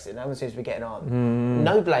with Brexit, no one seems to be getting on.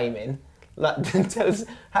 No blaming. Like, tell us,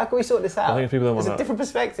 how can we sort this out? I think people don't want It's a different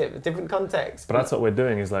perspective, a different context. But that's what we're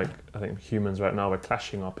doing. Is like, I think humans right now, we're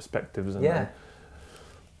clashing our perspectives, but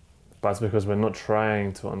it's because we're not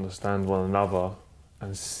trying to understand one another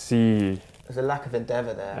and see. There's a lack of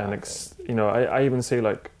endeavour there. And I even say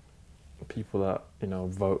like people that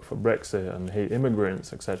vote for Brexit and hate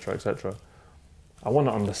immigrants, etc., etc. I want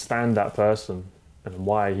to understand that person and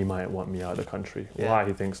why he might want me out of the country, why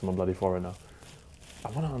he thinks I'm a bloody foreigner. I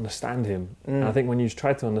want to understand him. And I think when you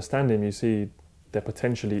try to understand him, you see there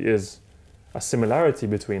potentially is a similarity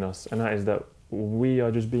between us, and that is that we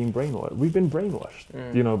are just being brainwashed. We've been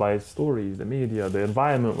brainwashed, by stories, the media, the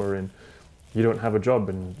environment we're in. You don't have a job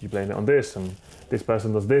and you blame it on this, and this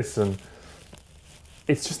person does this, and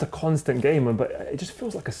it's just a constant game. But it just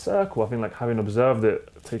feels like a circle. I think like having observed it,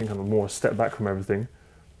 taking kind of more a step back from everything,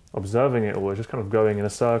 observing it all, just kind of going in a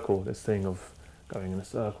circle, this thing of going in a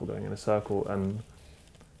circle, and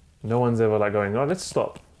no one's ever like going, oh, let's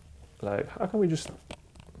stop. Like, how can we just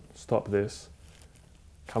stop this?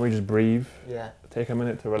 Can we just breathe? Yeah. Take a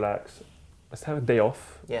minute to relax. Let's have a day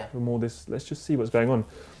off from all this. Let's just see what's going on.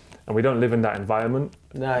 And we don't live in that environment.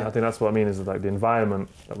 No. And I think that's what I mean is that like the environment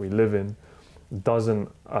that we live in doesn't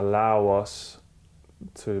allow us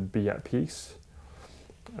to be at peace.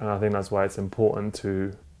 And I think that's why it's important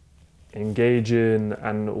to engage in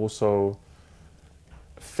and also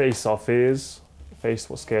face our fears, face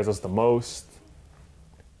what scares us the most,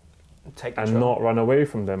 and not run away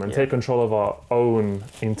from them, and take control of our own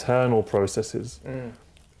internal processes.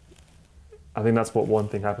 I think that's what one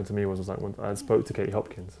thing happened to me was like when I spoke to Katie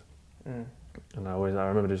Hopkins, and I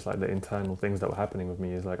remember just like the internal things that were happening with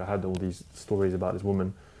me is like I had all these stories about this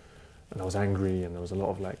woman, and I was angry, and there was a lot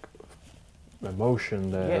of like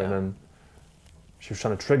emotion there, and then she was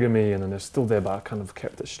trying to trigger me, and then they're still there, but I kind of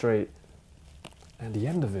kept it straight. And at the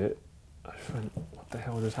end of it, I just went, what the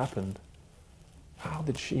hell just happened? How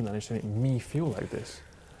did she manage to make me feel like this?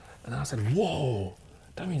 And I said, whoa,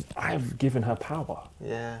 that means I've given her power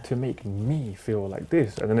to make me feel like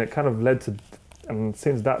this. And then it kind of led to, and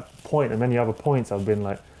since that point and many other points, I've been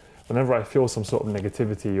like, whenever I feel some sort of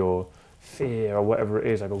negativity or fear or whatever it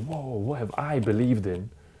is, I go, whoa, what have I believed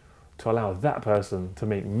in to allow that person to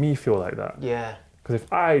make me feel like that? Yeah. Because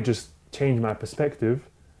if I just change my perspective,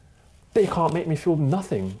 they can't make me feel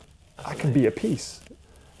nothing. I can be at peace.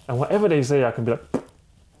 And whatever they say, I can be like,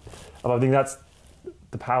 and I think that's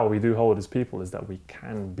the power we do hold as people, is that we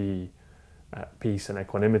can be at peace and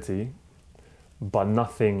equanimity, but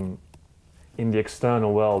nothing in the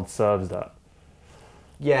external world serves that.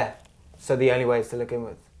 Yeah. So the only way is to look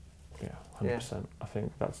inwards. Yeah, 100%. I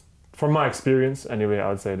think that's, from my experience anyway, I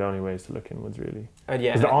would say the only way is to look inwards, really.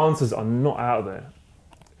 Because the answers are not out there.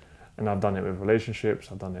 And I've done it with relationships,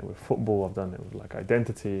 I've done it with football, I've done it with like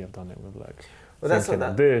identity, I've done it with like thinking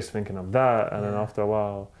of this, thinking of that, and then after a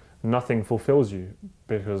while, nothing fulfills you,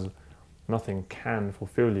 because nothing can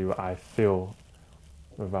fulfill you, I feel,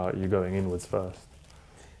 without you going inwards first.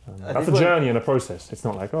 That's a journey and a process. It's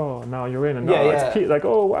not like, oh, now you're in, and it's like,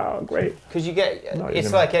 oh, wow, great. Because you get,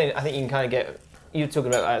 it's like, I think you can kind of get, you're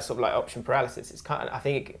talking about like, sort of like option paralysis. It's kind of, I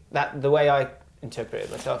think that the way I interpret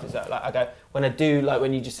it myself is that, like, I go, when I do, like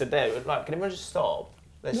when you just said there, like, can everyone just stop?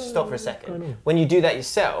 Let's stop for a second. When you do that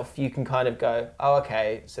yourself, you can kind of go, oh,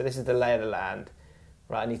 okay, so this is the lay of the land.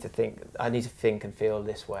 Right, I need to think and feel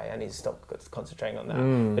this way. I need to stop concentrating on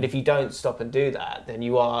that. But if you don't stop and do that, then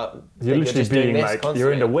you're literally just being doing this like, constantly.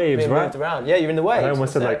 you're in the waves, right? Moved around. Yeah, you're in the waves. I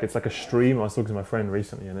almost said like, it's like a stream. I was talking to my friend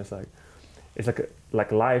recently, and it's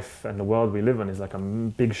like life and the world we live in is like a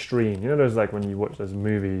big stream. You know, there's like when you watch those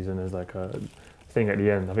movies and there's like a thing at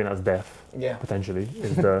the end. I think that's death. Yeah. Potentially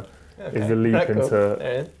is the is the leap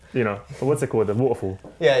into, you know, what's it called, the waterfall.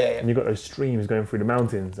 Yeah. And you've got those streams going through the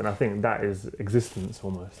mountains, and I think that is existence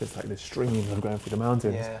almost. It's like the streams of going through the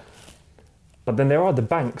mountains. Yeah. But then there are the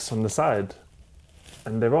banks on the side,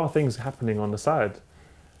 and there are things happening on the side,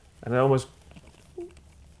 and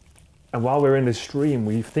and while we're in the stream,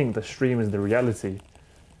 we think the stream is the reality.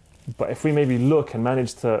 But if we maybe look and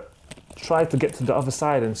manage to try to get to the other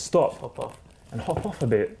side and stop, hop off a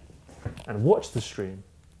bit, and watch the stream,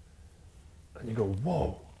 and you go,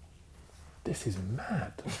 whoa, this is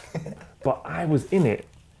mad. But I was in it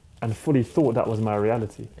and fully thought that was my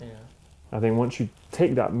reality. Yeah. I think once you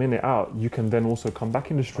take that minute out, you can then also come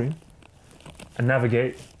back in the stream and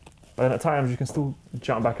navigate. But then at times you can still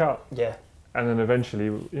jump back out. Yeah. And then eventually,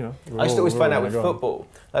 you know. I used to always find out with football.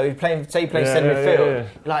 Like you play centre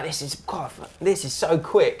midfield, like this is so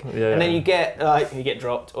quick. Yeah, and then you get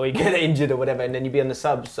dropped or you get injured or whatever, and then you be on the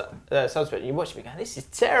subs and you watch me go, this is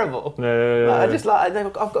terrible.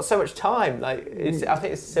 I've got so much time. Like I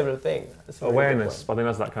think it's a similar thing. Awareness. I think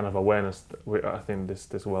that's that kind of awareness. I think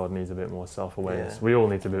this world needs a bit more self-awareness. Yeah. We all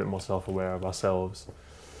need to be a bit more self-aware of ourselves.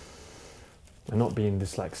 And not be in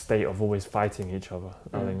this like state of always fighting each other.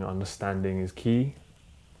 I think understanding is key.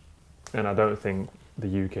 And I don't think the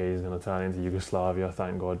UK is going to turn into Yugoslavia,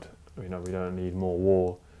 thank God. You know, we don't need more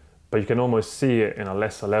war. But you can almost see it in a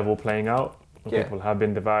lesser level playing out. People have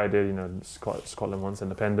been divided, you know, Scotland wants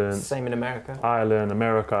independence. Same in America. Ireland,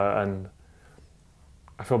 America. And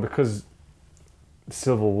I feel because the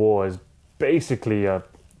Civil War is basically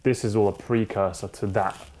this is all a precursor to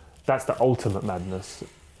that. That's the ultimate madness,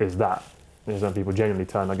 is that. There's when people genuinely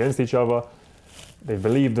turn against each other. They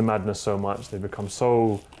believe the madness so much, they become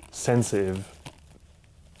so sensitive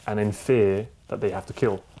and in fear that they have to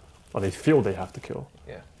kill, or they feel they have to kill.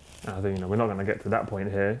 Yeah. And I think, you know, we're not going to get to that point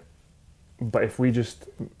here, but if we just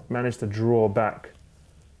manage to draw back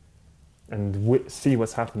and see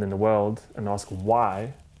what's happened in the world and ask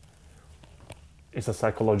why, it's a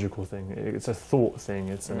psychological thing. It's a thought thing.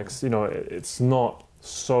 It's it's not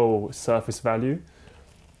so surface value.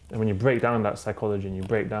 And when you break down that psychology and you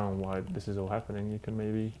break down why this is all happening, you can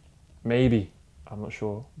maybe, I'm not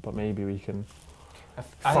sure, but maybe we can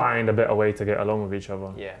find a better way to get along with each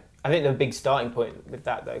other. Yeah, I think the big starting point with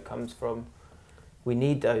that though comes from we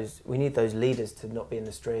need those leaders to not be in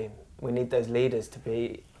the stream. We need those leaders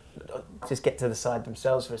to just get to the side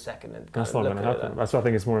themselves for a second and that's not going to happen. That's why I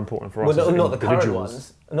think it's more important for us as not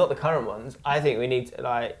individuals. Not the current ones. I think we need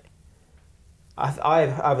to I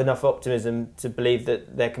have enough optimism to believe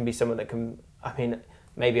that there can be someone that can. I mean,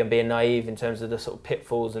 maybe I'm being naive in terms of the sort of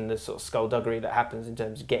pitfalls and the sort of skullduggery that happens in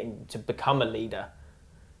terms of getting to become a leader,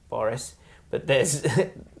 Boris. But there's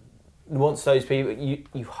once those people,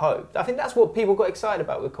 you hope. I think that's what people got excited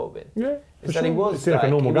about with Corbyn. Yeah, is that he was like a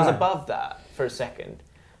normal guy. He was above that for a second.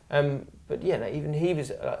 But yeah, even he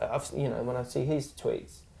was. When I see his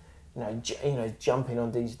tweets, jumping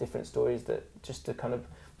on these different stories that just to kind of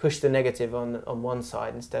push the negative on one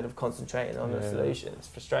side instead of concentrating on the solution. It's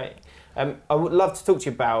frustrating. I would love to talk to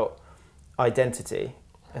you about identity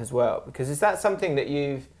as well, because is that something that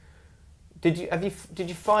did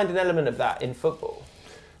you find an element of that in football?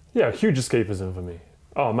 Yeah, huge escapism for me.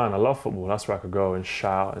 Oh man, I love football. That's where I could go and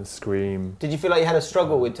shout and scream. Did you feel like you had a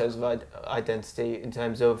struggle in terms of identity, in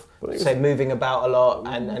terms of, say, moving about a lot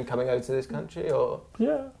and coming over to this country, or?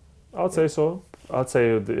 Yeah, I'd say so. I'd say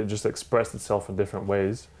it just expressed itself in different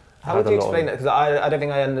ways. How would you explain that? Because I don't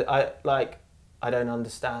think I don't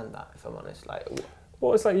understand that, if I'm honest.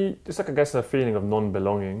 Well, it's like I guess a feeling of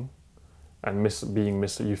non-belonging, and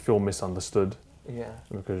you feel misunderstood. Yeah.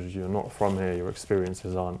 Because you're not from here, your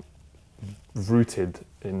experiences aren't rooted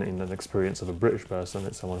in an experience of a British person.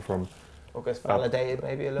 It's someone from... Or gets validated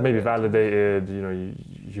maybe a little maybe bit. Validated,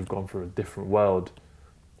 you've gone through a different world,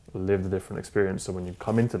 lived a different experience. So when you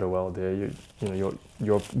come into the world here,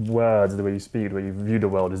 your words, the way you speak, the way you view the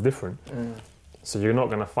world is different. Mm. So you're not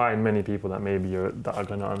going to find many people that that are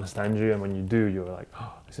going to understand you. And when you do, you're like,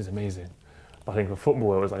 oh, this is amazing. But I think for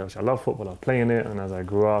football, it was like, I love football, I was playing it. And as I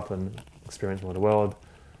grew up and experienced more of the world,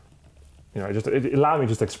 it allowed me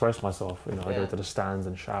just to express myself. I go to the stands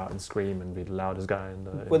and shout and scream and be the loudest guy in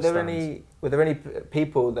the Were there stands. any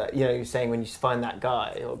people that you're saying when you find that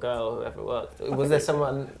guy or girl, whoever it was there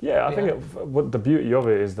someone? Yeah, I think what the beauty of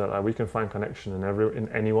it is that we can find connection in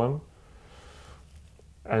anyone.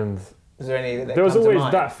 And is there any that there was always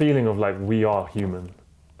mind? that feeling of like we are human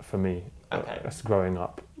for me as growing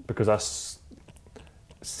up, because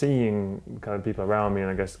seeing kind of people around me,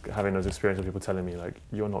 and I guess having those experiences of people telling me like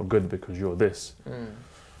you're not good because you're this.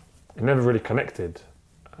 It never really connected,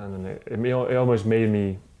 and then it almost made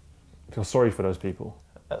me feel sorry for those people.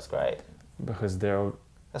 That's great, because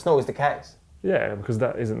that's not always the case. Yeah, because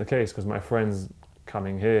that isn't the case. Because my friends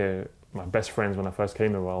coming here, my best friends when I first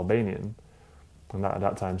came here were Albanian, and at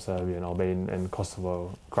that time Serbian, Albanian, and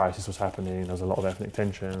Kosovo crisis was happening. There was a lot of ethnic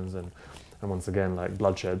tensions and once again like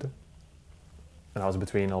bloodshed. And I was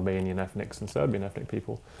between Albanian ethnics and Serbian ethnic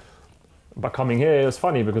people. But coming here, it was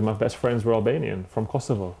funny because my best friends were Albanian from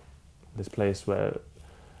Kosovo, this place where...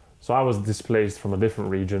 So I was displaced from a different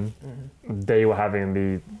region. Mm-hmm. They were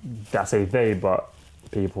having but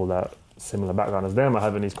people that similar background as them are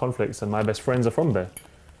having these conflicts, and my best friends are from there.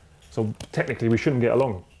 So technically we shouldn't get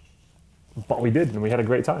along. But we did, and we had a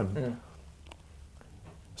great time. Mm.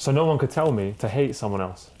 So no one could tell me to hate someone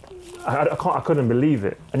else. I couldn't believe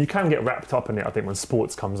it. And you can get wrapped up in it, I think, when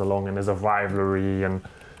sports comes along and there's a rivalry and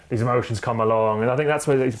these emotions come along. And I think that's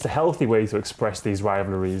where it's a healthy way to express these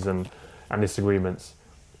rivalries and disagreements.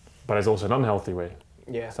 But it's also an unhealthy way.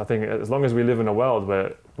 Yeah. So I think as long as we live in a world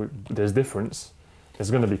where there's difference, there's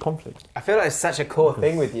going to be conflict. I feel like it's such a core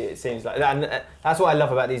thing with you, it seems like. And that's what I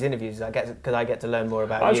love about these interviews, because I get to learn more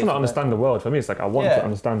about you. I just want to understand the world. For me, it's like I want to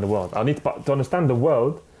understand the world. To understand the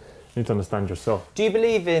world, you need to understand yourself. Do you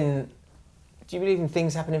believe in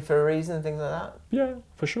things happening for a reason and things like that? Yeah,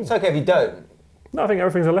 for sure. It's okay if you don't. No, I think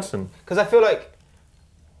everything's a lesson. Because I feel like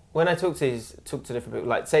when I talk to different people,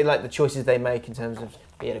 like say like the choices they make in terms of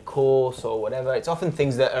be it a course or whatever, it's often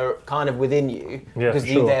things that are kind of within you, because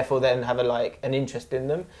you therefore then have an interest in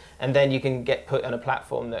them, and then you can get put on a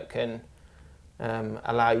platform that can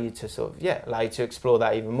allow you to explore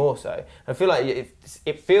that even more so. I feel like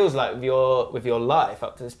it feels like with your life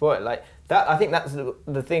up to this point, like that. I think that's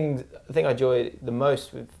the thing I enjoy the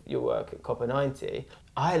most with your work at Copper 90.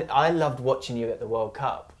 I loved watching you at the World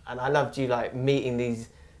Cup, and I loved you like meeting these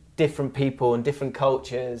different people and different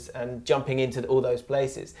cultures and jumping into all those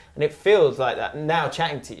places. And it feels like that now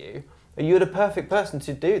chatting to you, you're the perfect person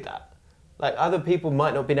to do that. Like other people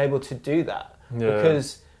might not have been able to do that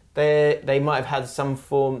because they might have had some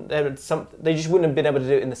form, they just wouldn't have been able to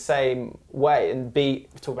do it in the same way and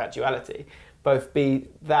talk about duality, both be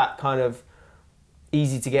that kind of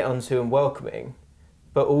easy to get onto and welcoming,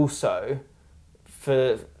 but also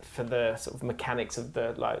for the sort of mechanics of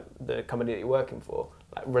the company that you're working for,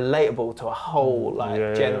 like relatable to a whole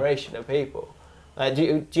generation of people. Do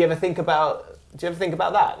you ever think about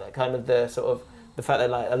that? Like kind of the sort of the fact that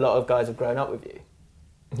like a lot of guys have grown up with you.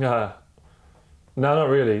 Yeah. No, not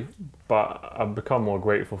really. But I've become more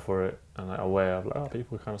grateful for it and like aware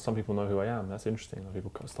of some people know who I am. That's interesting. Like,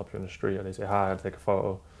 people stop you on the street and they say hi, take a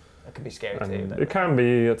photo. That can be scary too. It can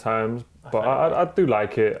be at times, but I do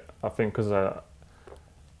like it. I think because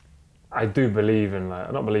I do believe in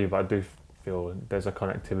but I do feel there's a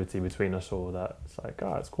connectivity between us all that it's like,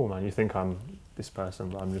 it's cool, man. You think I'm this person,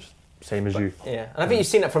 but I'm just same as you. Yeah, and I think you've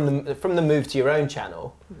seen that from the move to your own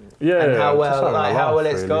channel. Yeah, and how just having a how well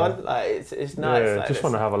laugh, it's really. gone. Like it's nice. Yeah, like, just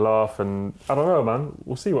want to have a laugh, and I don't know, man.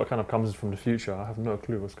 We'll see what kind of comes from the future. I have no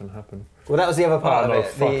clue what's going to happen. Well, that was the other part no of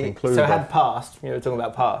it. fucking clue, so it bro. had past. You were talking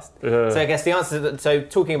about past. Yeah. So I guess the answer. So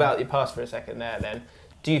talking about your past for a second there, then,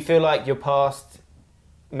 do you feel like your past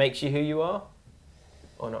makes you who you are,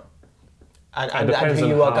 or not? And depends who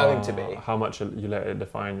on you are going to be. how much you let it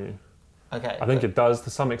define you. Okay. I think it does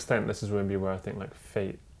to some extent. This is maybe where I think like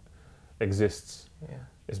fate exists. Yeah.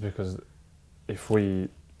 Is because if we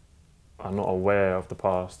are not aware of the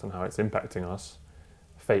past and how it's impacting us,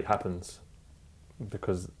 fate happens.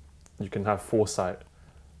 Because you can have foresight,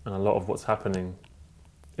 and a lot of what's happening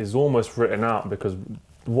is almost written out, because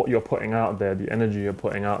what you're putting out there, the energy you're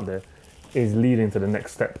putting out there, is leading to the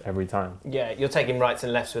next step every time. Yeah, you're taking rights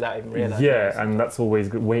and lefts without even realising. Yeah, and that's always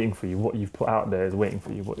waiting for you. What you've put out there is waiting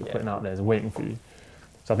for you. What you're Yeah. putting out there is waiting for you.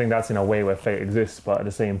 So I think that's in a way where fate exists, but at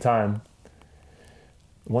the same time,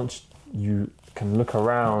 once you can look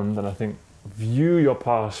around and I think view your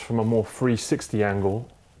past from a more 360 angle,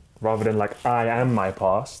 rather than like I am my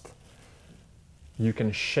past, you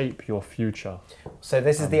can shape your future. So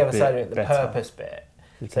this is the other side of it, the better. purpose bit.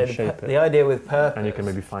 You So can shape the it, idea with purpose, and you can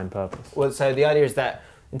maybe find purpose. well, so the idea is that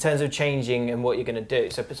in terms of changing and what you're going to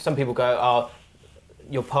do. So some people go, "Oh,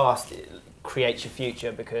 your past creates your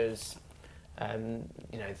future because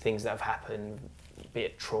things that have happened, be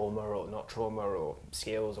it trauma or not trauma or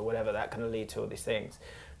skills or whatever, that kind of lead to all these things."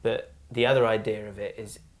 But the other idea of it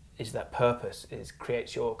is that purpose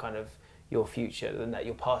creates your future, and that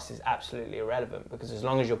your past is absolutely irrelevant, because as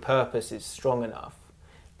long as your purpose is strong enough,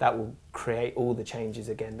 that will create all the changes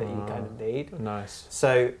again that you kind of need. Nice.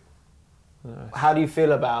 So how do you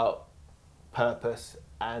feel about purpose,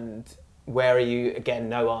 and where are you, again,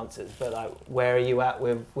 no answers, but like where are you at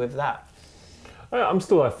with that? I'm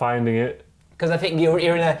still like finding it. Because I think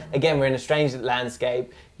we're in a strange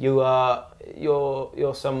landscape. You're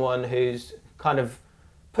someone who's kind of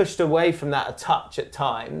pushed away from that a touch at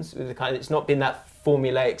times. With it's not been that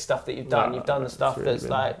formulaic stuff that you've done. No, You've done the stuff really that's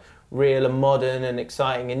been. like real and modern and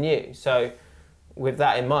exciting and new. So with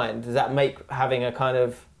that in mind, does that make having a kind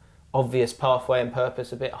of obvious pathway and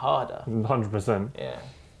purpose a bit harder? 100%. Yeah.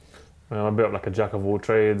 I'm a bit of like a jack of all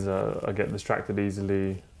trades. I get distracted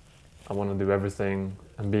easily. I want to do everything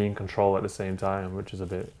and be in control at the same time, which is a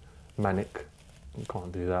bit manic. You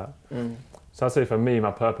can't do that. So I'd say for me,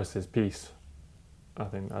 my purpose is peace. I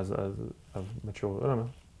think as I've matured, I don't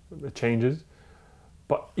know, it changes.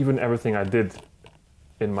 But even everything I did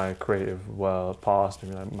in my creative world past,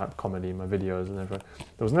 maybe like my comedy, my videos and everything,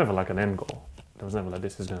 there was never like an end goal. There was never like,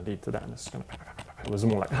 this is going to lead to that, and this is going to... It was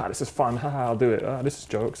more like, this is fun, I'll do it. This is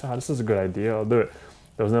jokes, this is a good idea, I'll do it.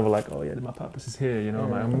 There was never like, oh yeah, my purpose is here, you know,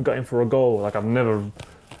 like, I'm going for a goal. Like I've never...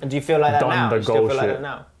 And do you feel like that done now? the Do you still goal feel like shit. that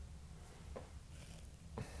now?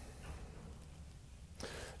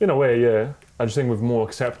 In a way, yeah. I just think with more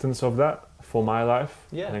acceptance of that for my life.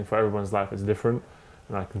 Yeah. I think for everyone's life it's different.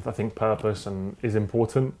 And I think purpose is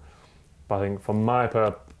important. But I think for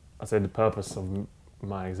I'd say the purpose of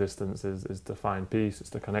my existence is to find peace, it's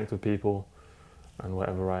to connect with people, and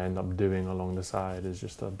whatever I end up doing along the side is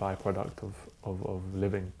just a byproduct of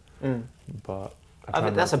living. But I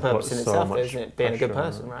think that's a purpose in itself, though, isn't it? Being a good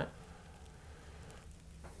person, right?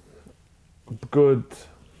 Good.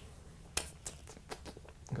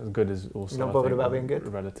 Because good is also... You're not bothered about being good?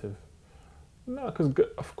 Relative. No, because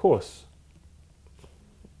good, of course.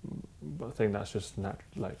 But I think that's just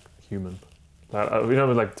like human. Like,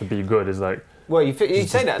 like to be good is like... Well, you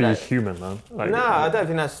say that. Be human, man. Like, No, I don't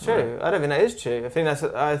think that's true. I don't think that is true.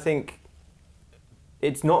 I think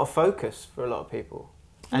it's not a focus for a lot of people,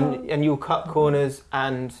 and you'll cut corners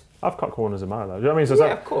and... I've cut corners in my life. You know what I mean? So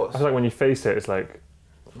Yeah, of course. I feel like when you face it, it's like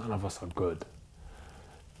none of us are good.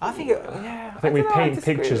 I think, I think we paint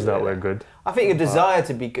pictures that we're good. I think a desire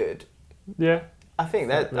to be good. Yeah. I think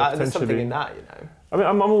that there's something in that, you know. I mean,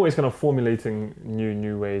 I'm always kind of formulating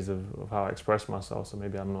new ways of how I express myself. So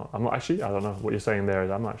maybe I'm not actually, I don't know what you're saying there.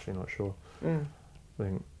 I'm actually not sure. I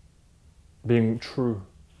think being true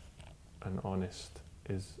and honest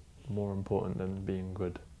is more important than being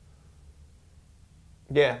good.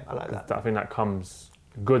 Yeah, I like that. I think that comes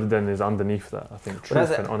good. Then is underneath that. I think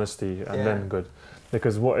truth and honesty, and then good.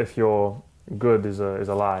 Because what if your good is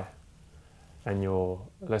a lie, and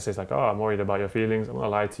let's say it's like, oh, I'm worried about your feelings. I'm gonna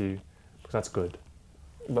lie to you because that's good.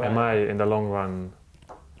 Right. Am I in the long run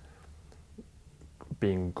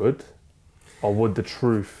being good, or would the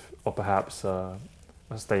truth, or perhaps a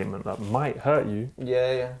statement that might hurt you,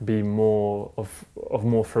 be more of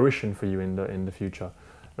more fruition for you in the future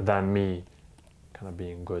than me kind of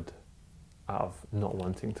being good? out of not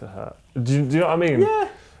wanting to hurt. Do you know what I mean? Yeah.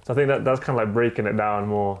 So I think that's kind of like breaking it down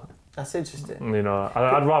more. That's interesting. You know,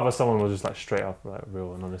 I'd rather someone was just like straight up, like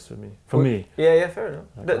real and honest with me. For me. Yeah, fair enough.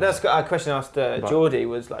 Like, That's a question I asked Geordie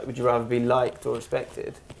was like, would you rather be liked or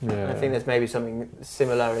respected? Yeah. And I think there's maybe something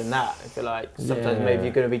similar in that. I feel like sometimes maybe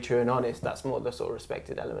you're going to be true and honest. That's more the sort of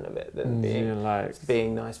respected element of it than being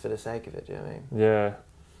nice for the sake of it. Do you know what I mean? Yeah.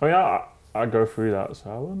 I mean, I go through that, so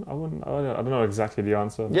I don't know exactly the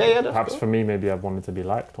answer. Yeah, perhaps cool. for me, maybe I've wanted to be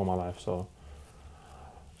liked all my life, so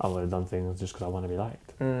I would have done things just because I want to be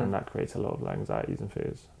liked, and that creates a lot of anxieties and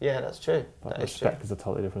fears. Yeah, that's true. But respect is a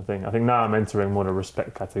totally different thing. I think now I'm entering more the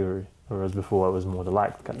respect category, whereas before it was more the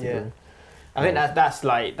liked category. Yeah. I think that's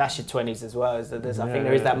your 20s as well. I think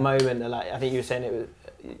there is that moment that, like, I think you were saying it was,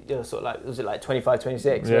 you're sort of like, was it like 25,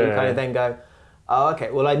 26, where you kind of then go, oh,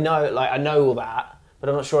 okay, well I know all that, but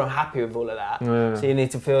I'm not sure I'm happy with all of that. Yeah. So you need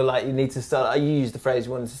to feel like you need to start. You used the phrase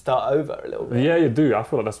you wanted to start over a little bit. Yeah, you do. I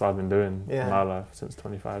feel like that's what I've been doing in my life since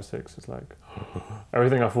 25, 6. It's like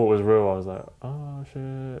everything I thought was real. I was like, oh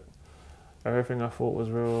shit. Everything I thought was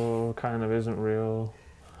real kind of isn't real.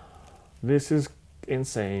 This is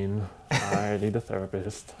insane. I need a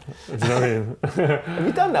therapist. Do you know what I mean? Have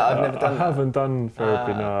you done that? I've never done that. I haven't done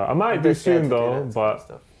therapy, no. I might do soon though,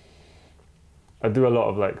 but I do a lot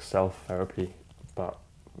of like self-therapy. But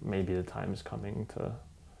maybe the time is coming to...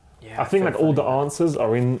 Yeah, I think like all the answers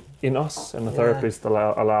are in us, and the therapist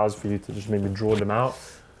allows for you to just maybe draw them out.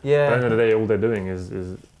 Yeah. But at the end of the day, all they're doing is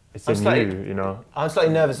it's in you, you know. I'm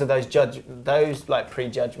slightly nervous of those like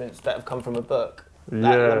prejudgments that have come from a book.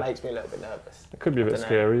 That makes me a little bit nervous. It could be a bit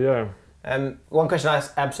scary, yeah. One question I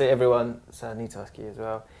ask absolutely everyone, so I need to ask you as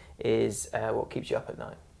well, is what keeps you up at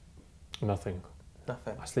night? Nothing.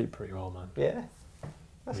 I sleep pretty well, man. Yeah.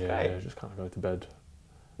 That's great. Yeah, just kind of go to bed.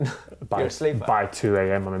 You're a sleeper. By 2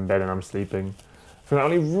 a.m. I'm in bed and I'm sleeping. I think I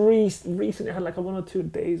only recently had like 1 or 2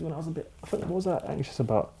 days when I was a bit, what was that anxious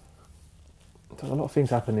about? There was a lot of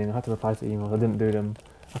things happening. I had to reply to emails. I didn't do them.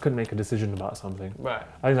 I couldn't make a decision about something. Right.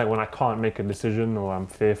 I think like when I can't make a decision, or I'm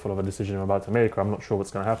fearful of a decision I'm about to make, or I'm not sure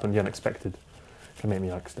what's going to happen, the unexpected can make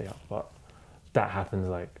me like stay up. But that happens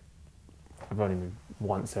like I've only moved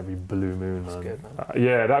once every blue moon, man. That's good, man.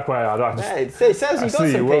 Yeah, that way it says you got some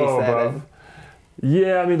peace there, then.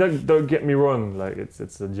 Yeah, I mean, don't get me wrong. Like it's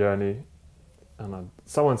a journey, and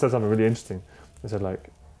someone said something really interesting. They said like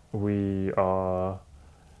we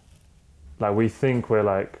think we're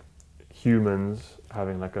like humans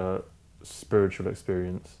having like a spiritual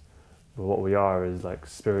experience, but what we are is like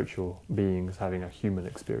spiritual beings having a human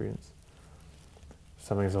experience.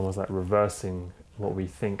 Something is almost like reversing what we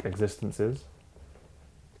think existence is,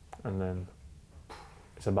 and then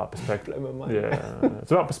it's about perspective. Yeah,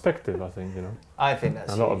 it's about perspective, I think, you know. I think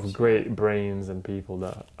that's a lot of great brains and people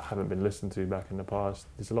that haven't been listened to back in the past.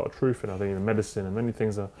 There's a lot of truth in, I think, in medicine, and many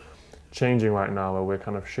things are changing right now where we're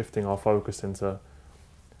kind of shifting our focus into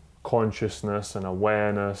consciousness and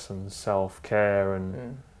awareness and self-care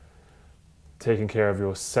and taking care of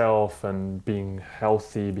yourself and being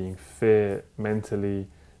healthy, being fit mentally.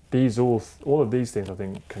 All of these things, I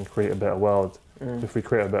think, can create a better world. If we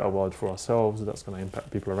create a better world for ourselves, that's going to impact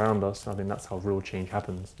people around us. I think that's how real change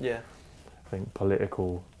happens. Yeah. I think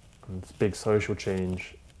political and big social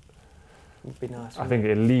change would be nice. I think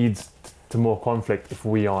it leads to more conflict if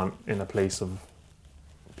we aren't in a place of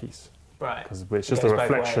peace. Right. Because it's just a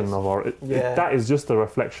reflection of our... that is just a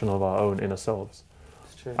reflection of our own inner selves.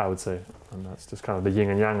 That's true. I would say. And that's just kind of the yin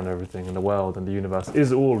and yang and everything, and the world and the universe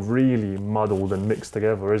is all really muddled and mixed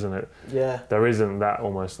together, isn't it? Yeah. There isn't that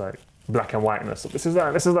almost like black and whiteness. This is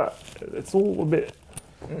that. It's all a bit,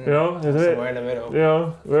 you know, somewhere in the middle. You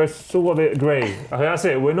know, it's all a bit grey. I think that's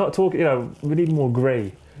it. We're not talking, you know, we need more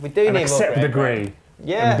grey. We do need accept more the grey.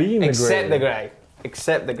 Yeah, and being the accept the grey.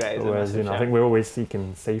 Accept the grey. Whereas, you know, I think we're always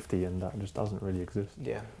seeking safety, and that just doesn't really exist.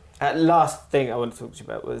 Yeah. Last thing I want to talk to you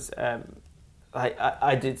about was,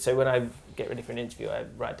 I did, so when I get ready for an interview, I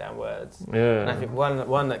write down words. Yeah. And I think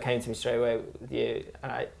one that came to me straight away with you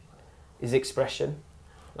is expression.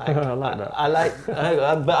 Like, I like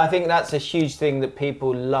that. But I think that's a huge thing that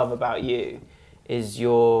people love about you, is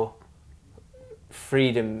your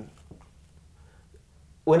freedom.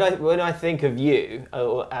 When I think of you,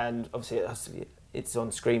 and obviously it's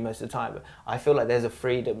on screen most of the time, but I feel like there's a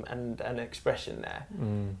freedom and an expression there.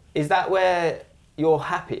 Is that where you're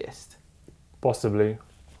happiest? Possibly.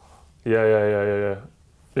 Yeah.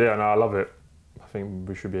 Yeah, no, I love it. I think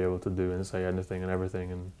we should be able to do and say anything and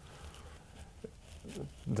everything, and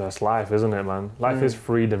that's life, isn't it, man? Life is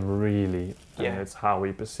freedom, really, and it's how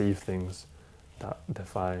we perceive things that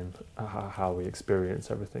define how we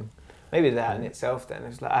experience everything. maybe that in itself. Then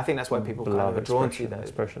it's like I think that's why people kind of are drawn to you. Though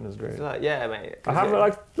expression is great. It's like, yeah, mate. I have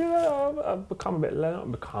I've become a bit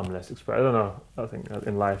less expressive. I don't know. I think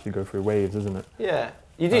in life you go through waves, isn't it? Yeah,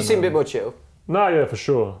 you do seem a bit more chill. No, yeah, for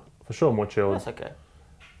sure, more chilled. That's okay.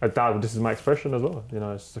 I doubt this is my expression as well. You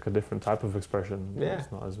know, it's like a different type of expression. Yeah.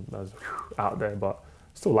 It's not as out there, but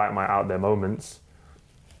still like my out there moments.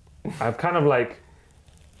 I've kind of like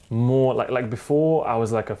more like before I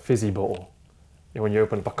was like a fizzy bottle. You know, when you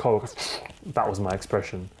open up a Coke, that was my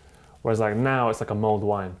expression. Whereas like now it's like a mulled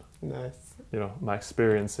wine. Nice. You know, my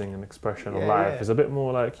experiencing and expression of life is a bit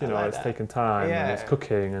more like, you know, it's taking time and it's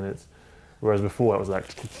cooking and it's. Whereas before it was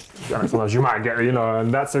like, sometimes you might get, you know,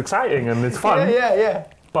 and that's exciting and it's fun. Yeah.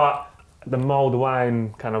 But the mulled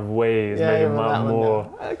wine kind of way is maybe more.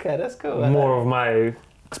 Okay, that's cool. More of my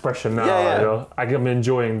expression now. Yeah. You know? I'm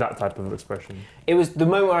enjoying that type of expression. It was the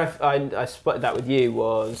moment where I spotted that with you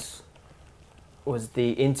was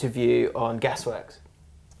the interview on Gasworks.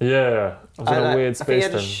 Yeah, I was in a weird space then. I think you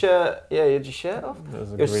had your shirt. Yeah, you had your shirt off.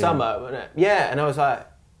 It was summer, wasn't it? Yeah, and I was like,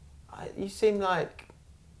 you seem like.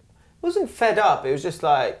 It wasn't fed up. It was just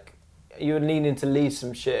like you were needing to leave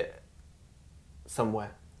some shit somewhere.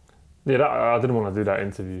 Yeah, I didn't want to do that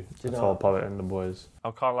interview. I told Poet and the boys. I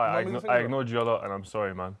can't lie, I ignored you a lot, and I'm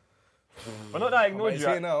sorry, man. But not that I ignored you.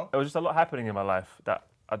 There was just a lot happening in my life that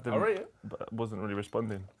I didn't. But wasn't really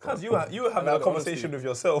responding. Because you were having a conversation with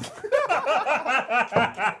yourself.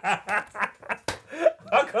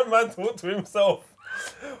 How can man talk to himself?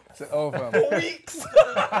 For weeks.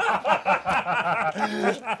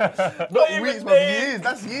 Not weeks, but years.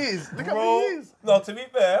 That's years. Look at the years. No, to be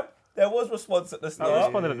fair, there was response at the start. I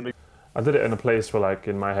responded at the beginning. I did it in a place where, like,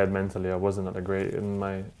 in my head mentally, I wasn't at a great. In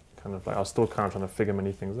my kind of like, I was still kind of trying to figure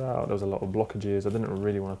many things out. There was a lot of blockages. I didn't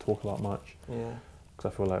really want to talk about much. Yeah.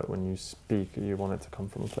 Because I feel like when you speak, you want it to come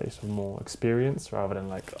from a place of more experience rather than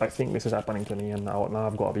like, I think this is happening to me and now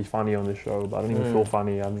I've got to be funny on this show, but I don't even feel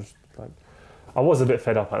funny. I'm just like, I was a bit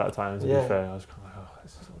fed up at that time, to be fair. I was kind of like, oh,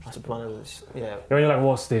 this is all just one of those, yeah. When you're like,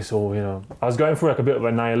 what's this? Or, you know, I was going through like a bit of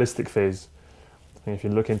a nihilistic phase. I think if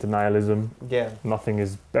you look into nihilism, everything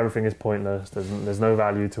is pointless. There's no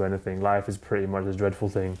value to anything. Life is pretty much this dreadful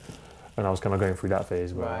thing. And I was kind of going through that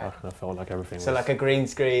phase where I kind of felt like everything was... So like a green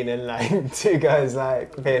screen and like two guys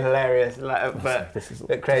like being hilarious, like, but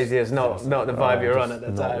crazy is not the vibe you're on at the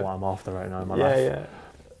time. Not what I'm after right now in my life. Yeah.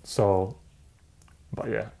 So, but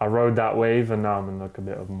yeah, I rode that wave and now I'm in like a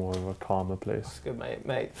bit of more of a calmer place. That's good,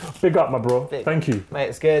 mate. Big up, my bro. Thank you. Mate,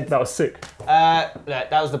 it's good. That was sick. Look,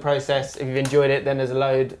 that was the process. If you've enjoyed it, then there's a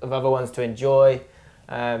load of other ones to enjoy.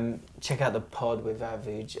 Check out the pod with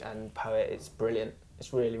VUJ and Poet. It's brilliant.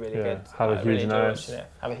 It's really, really good. Have a huge really nice.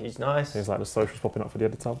 Have a huge nice. Here's like the socials popping up for the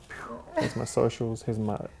editor. Here's my socials. Here's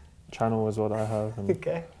my channel as well that I have. And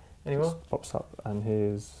okay. Any more? Pops up. And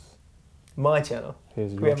here's my channel.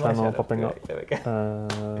 Here's your channel popping up. There we go.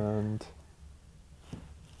 And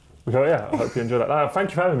we go. Yeah. I hope you enjoyed that. Thank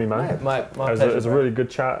you for having me, man. Yeah, my pleasure. It was a really good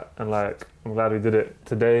chat, and like I'm glad we did it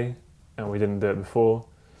today, and we didn't do it before.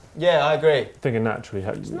 Yeah, I agree. Thinking naturally,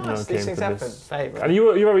 it's nice. These things happen. And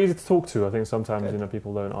you're very easy to talk to. I think sometimes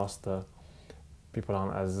people don't ask people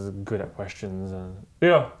aren't as good at questions, and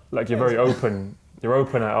like you're very open. You're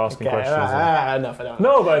open at asking questions. Enough.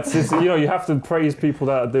 No, but it's you have to praise people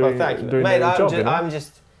that are doing their job. I'm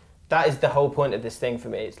just. That is the whole point of this thing for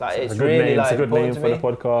me. It's like it's really name, like it's a good name for the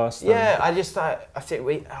podcast. Yeah, I think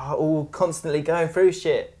we are all constantly going through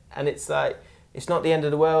shit, and it's like. It's not the end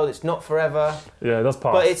of the world. It's not forever. Yeah, that's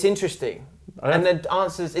pass. But it's interesting. And the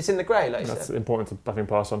answers, it's in the grey, like you said. That's important to, I think,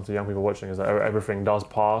 pass on to young people watching, is that everything does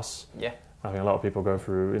pass. Yeah. I think a lot of people go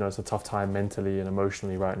through, it's a tough time mentally and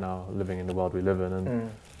emotionally right now, living in the world we live in. And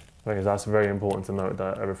I think that's very important to note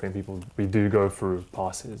that everything we do go through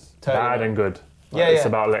passes. Totally. Bad and good. It's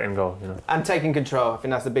about letting go, And taking control. I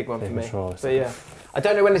think that's the big one for me. Control, but yeah. I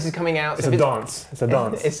don't know when this is coming out. It's a dance. It's a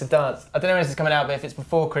dance. It's a dance. I don't know when this is coming out, but if it's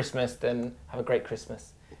before Christmas, then have a great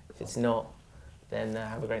Christmas. If it's not, then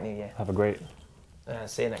have a great New Year. Have a great.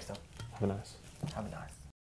 See you next time. Have a nice. Have a nice.